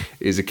 again,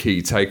 is a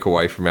key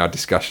takeaway from our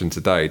discussion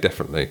today,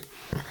 definitely.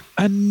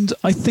 And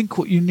I think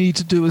what you need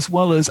to do, as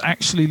well as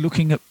actually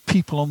looking at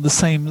people on the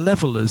same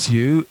level as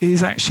you,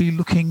 is actually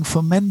looking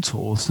for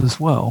mentors as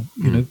well.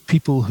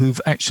 People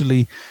who've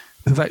actually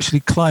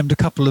climbed a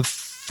couple of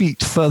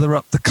feet further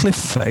up the cliff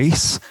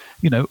face,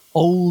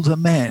 older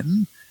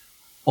men,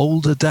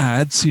 older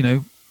dads,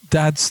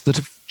 dads that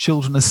have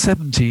children are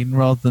 17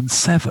 rather than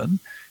 7,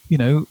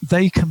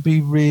 they can be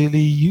really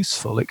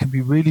useful. It can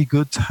be really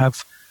good to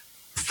have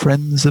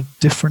friends of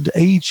different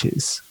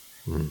ages,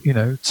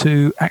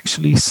 to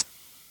actually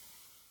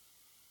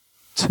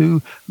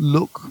to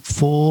look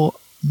for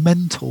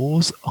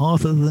mentors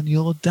other than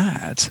your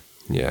dad.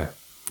 Yeah.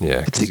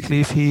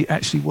 Particularly if he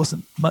actually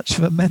wasn't much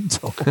of a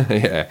mentor.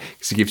 Yeah,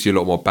 because it gives you a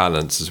lot more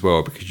balance as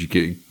well, because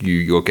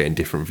you're getting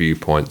different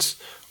viewpoints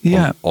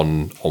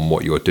on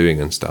what you're doing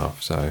and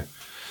stuff. So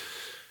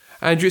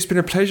Andrew, it's been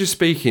a pleasure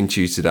speaking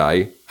to you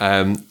today,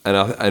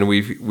 and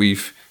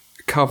we've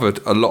covered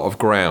a lot of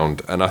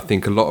ground, and I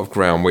think a lot of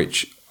ground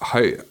which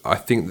I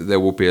think that there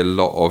will be a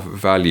lot of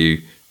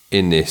value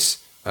in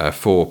this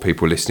for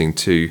people listening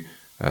to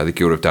the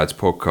Guild of Dads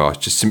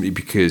podcast, just simply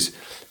because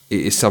it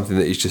is something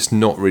that is just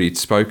not really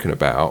spoken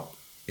about.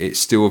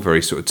 It's still a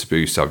very sort of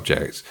taboo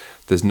subject.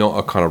 There's not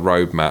a kind of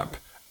roadmap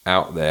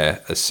out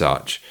there as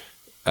such.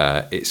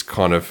 It's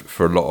kind of,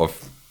 for a lot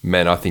of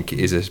men, I think it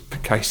is a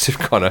case of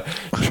kind of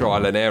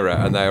trial and error,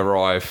 and they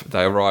arrive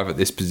at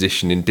this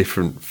position in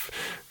different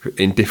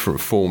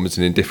forms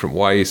and in different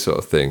ways, sort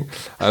of thing.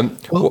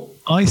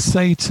 I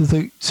say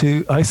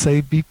I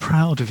say be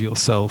proud of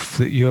yourself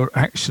that you're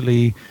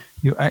actually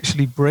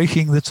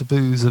breaking the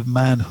taboos of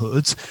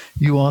manhood.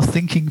 You are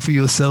thinking for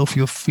yourself,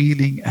 you're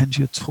feeling, and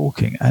you're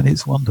talking, and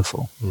it's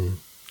wonderful.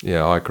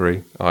 Yeah, I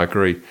agree.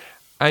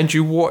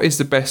 Andrew, what is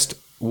the best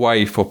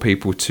way for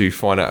people to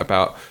find out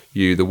about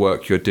you, the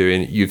work you're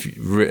doing? You've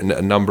written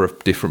a number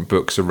of different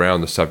books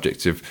around the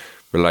subject of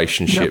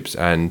relationships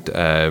and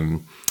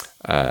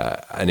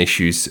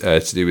issues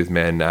to do with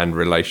men and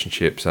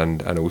relationships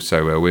and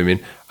also women.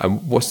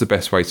 What's the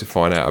best way to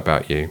find out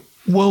about you?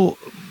 Well,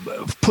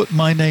 put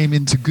my name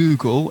into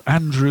Google,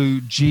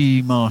 Andrew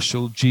G.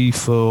 Marshall, G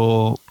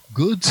for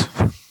good.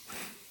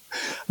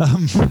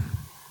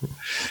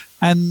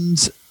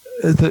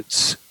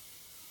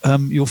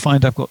 You'll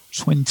find I've got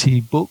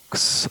 20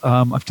 books.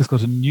 I've just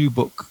got a new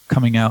book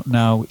coming out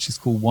now, which is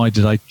called Why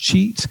Did I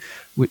Cheat?,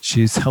 which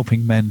is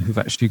helping men who've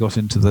actually got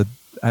into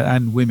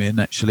and women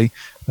actually,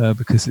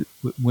 because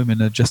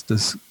women are just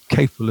as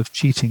capable of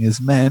cheating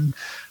as men,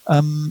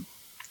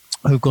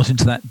 who've got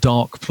into that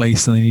dark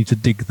place and they need to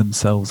dig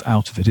themselves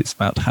out of it. It's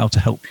about how to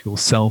help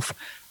yourself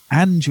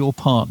and your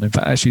partner. In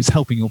fact, actually, it's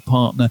helping your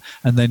partner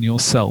and then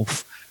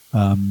yourself.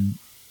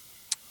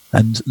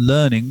 And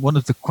learning, one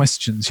of the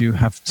questions you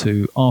have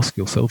to ask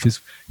yourself is,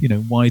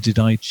 why did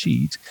I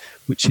cheat?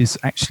 Which is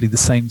actually the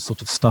same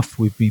sort of stuff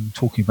we've been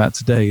talking about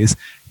today, is,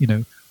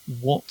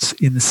 what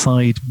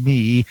inside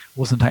me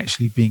wasn't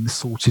actually being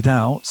sorted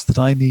out that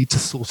I need to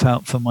sort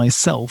out for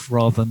myself,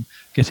 rather than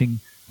getting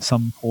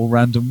some poor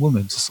random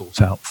woman to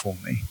sort out for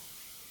me.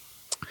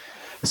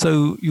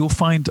 So you'll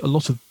find a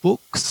lot of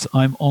books.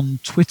 I'm on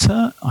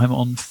Twitter. I'm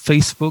on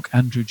Facebook,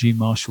 Andrew G.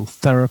 Marshall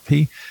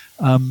Therapy.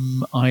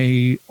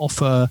 I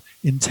offer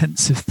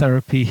intensive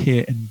therapy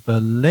here in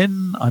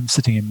Berlin. I'm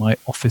sitting in my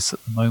office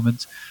at the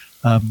moment.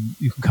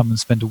 You can come and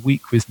spend a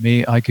week with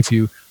me. I give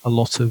you a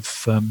lot of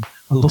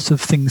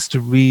things to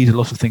read, a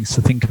lot of things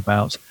to think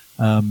about.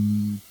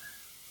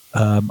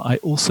 I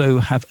also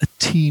have a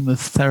team of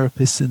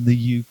therapists in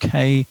the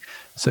UK.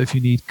 So if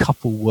you need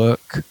couple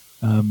work,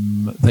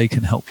 they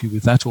can help you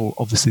with that. Or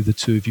obviously the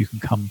two of you can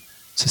come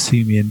to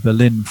see me in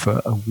Berlin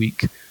for a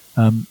week.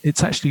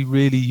 It's actually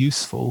really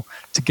useful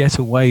to get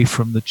away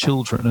from the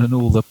children and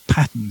all the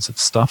patterns of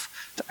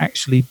stuff to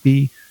actually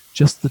be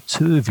just the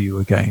two of you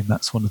again.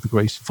 That's one of the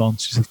great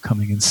advantages of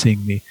coming and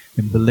seeing me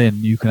in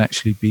Berlin. You can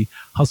actually be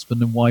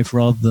husband and wife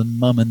rather than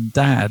mum and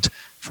dad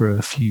for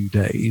a few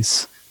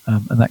days.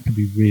 And that can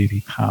be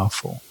really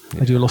powerful.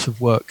 Yeah. I do a lot of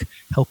work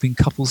helping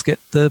couples get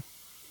the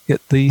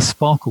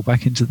sparkle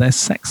back into their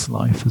sex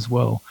life as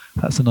well.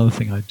 That's another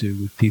thing I do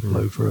with people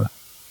over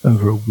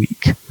a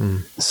week.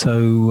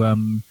 So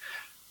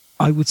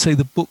I would say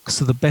the books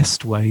are the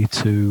best way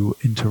to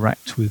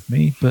interact with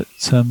me, but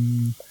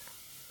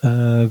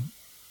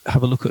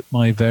have a look at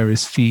my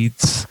various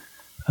feeds,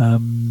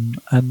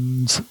 and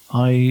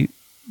I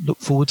look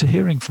forward to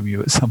hearing from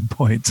you at some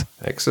point.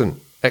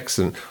 Excellent.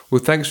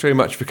 Well, thanks very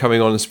much for coming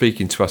on and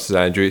speaking to us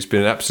today, Andrew. It's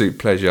been an absolute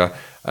pleasure.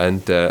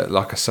 And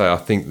like I say, I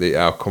think that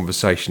our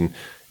conversation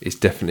is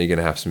definitely going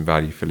to have some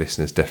value for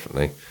listeners,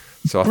 definitely.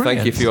 So I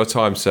thank you for your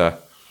time, sir.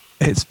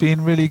 It's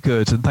been really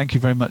good. And thank you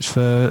very much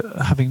for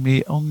having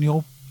me on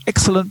your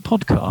excellent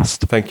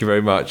podcast. Thank you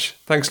very much.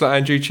 Thanks a lot,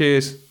 Andrew.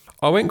 Cheers.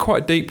 I went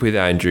quite deep with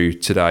Andrew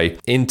today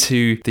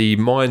into the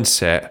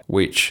mindset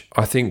which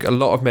I think a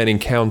lot of men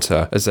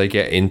encounter as they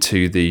get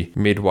into the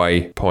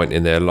midway point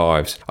in their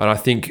lives. And I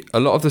think a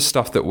lot of the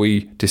stuff that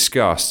we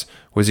discussed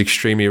was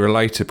extremely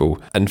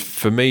relatable. And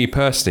for me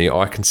personally,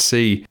 I can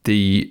see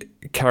the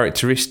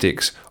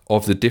characteristics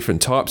of the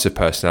different types of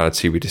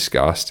personality we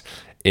discussed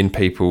in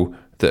people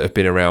that have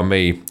been around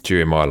me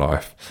during my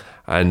life.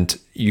 And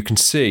you can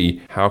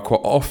see how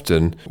quite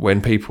often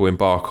when people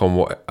embark on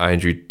what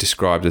Andrew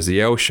described as the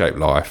L-shaped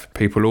life,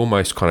 people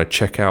almost kind of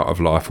check out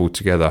of life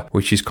altogether,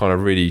 which is kind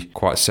of really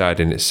quite sad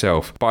in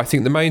itself. But I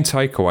think the main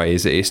takeaway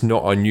is that it's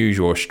not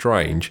unusual or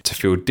strange to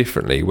feel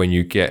differently when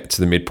you get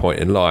to the midpoint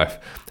in life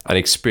and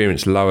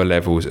experience lower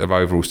levels of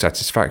overall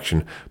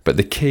satisfaction. But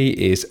the key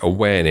is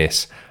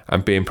awareness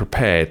and being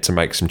prepared to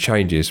make some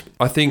changes.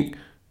 I think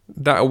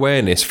that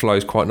awareness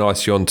flows quite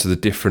nicely onto the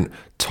different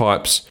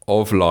types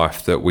of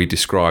life that we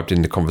described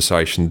in the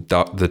conversation,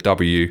 the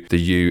W, the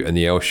U and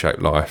the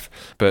L-shaped life.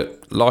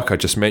 But like I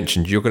just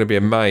mentioned, you're going to be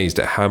amazed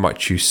at how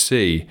much you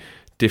see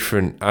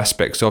different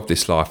aspects of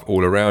this life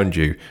all around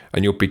you,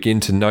 and you'll begin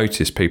to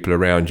notice people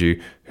around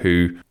you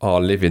who are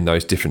living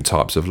those different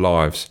types of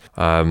lives.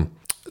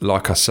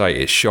 like I say,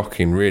 it's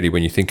shocking really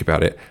when you think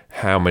about it,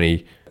 how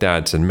many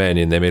dads and men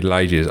in their middle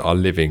ages are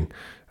living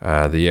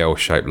the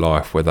L-shaped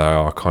life where they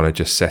are kind of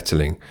just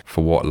settling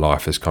for what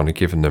life has kind of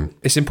given them.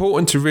 It's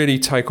important to really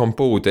take on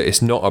board that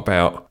it's not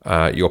about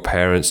your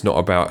parents, not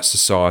about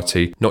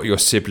society, not your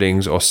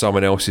siblings or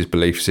someone else's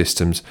belief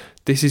systems.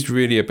 This is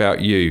really about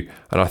you.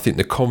 And I think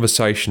the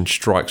conversation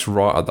strikes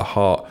right at the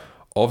heart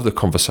of the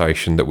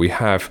conversation that we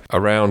have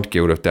around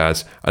Guild of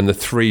Dads and the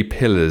 3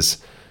 pillars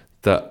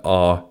that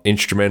are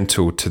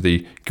instrumental to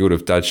the Guild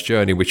of Dads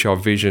journey, which are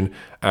vision,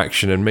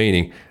 action and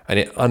meaning. And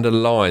it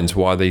underlines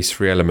why these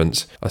 3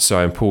 elements are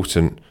so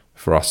important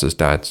for us as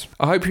dads.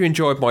 I hope you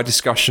enjoyed my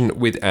discussion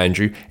with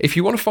Andrew. If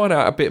you want to find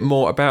out a bit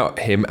more about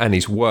him and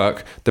his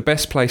work, the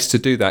best place to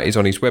do that is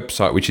on his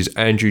website, which is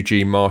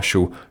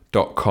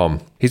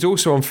andrewgmarshall.com. He's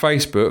also on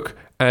Facebook,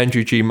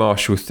 Andrew G.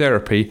 Marshall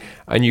Therapy,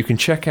 and you can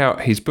check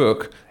out his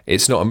book,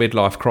 It's Not a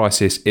Midlife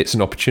Crisis, It's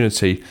an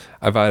Opportunity,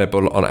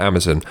 available on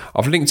Amazon.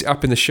 I've linked it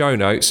up in the show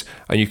notes,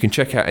 and you can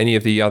check out any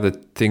of the other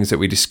things that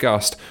we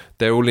discussed.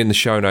 They're all in the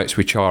show notes,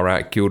 which are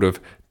at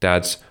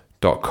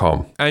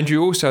guildofdads.com.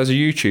 Andrew also has a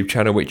YouTube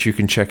channel which you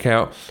can check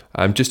out.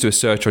 Just do a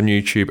search on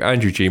YouTube,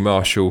 Andrew G.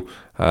 Marshall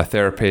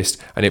Therapist,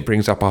 and it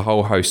brings up a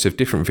whole host of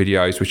different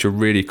videos which are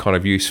really kind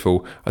of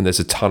useful, and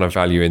there's a ton of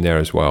value in there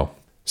as well.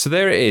 So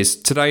there it is,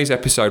 today's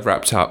episode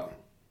wrapped up.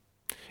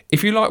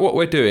 If you like what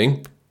we're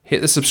doing,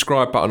 hit the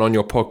subscribe button on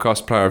your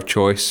podcast player of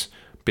choice,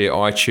 be it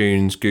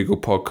iTunes, Google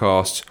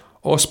Podcasts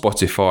or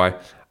Spotify,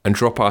 and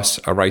drop us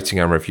a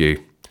rating and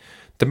review.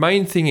 The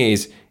main thing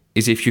is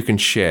if you can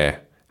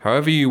share,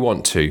 however you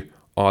want to,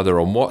 either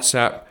on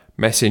WhatsApp,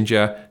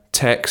 Messenger,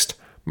 text.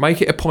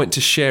 Make it a point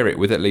to share it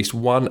with at least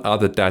one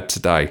other dad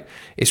today.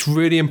 It's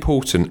really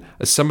important,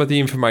 as some of the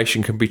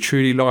information can be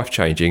truly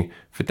life-changing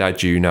for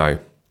dads you know.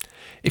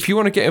 If you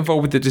want to get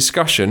involved with the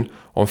discussion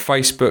on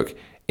Facebook,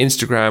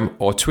 Instagram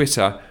or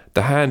Twitter,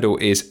 the handle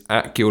is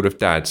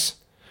 @GuildofDads.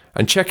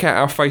 And check out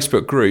our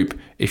Facebook group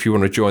if you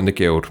want to join the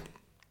guild.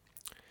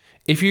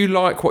 If you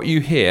like what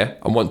you hear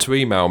and want to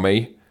email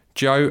me,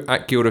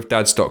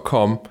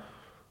 joe@guildofdads.com,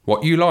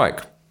 what you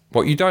like,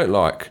 what you don't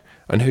like,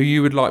 and who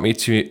you would like me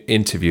to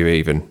interview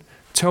even.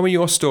 Tell me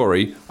your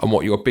story and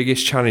what your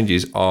biggest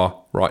challenges are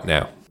right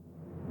now.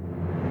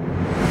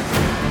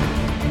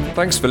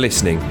 Thanks for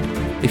listening.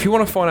 If you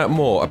want to find out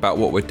more about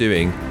what we're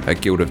doing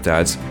at Guild of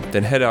Dads,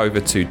 then head over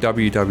to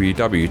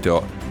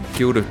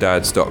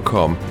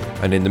www.guildofdads.com,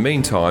 and in the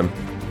meantime,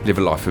 live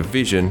a life of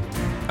vision,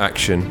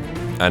 action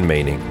and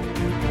meaning.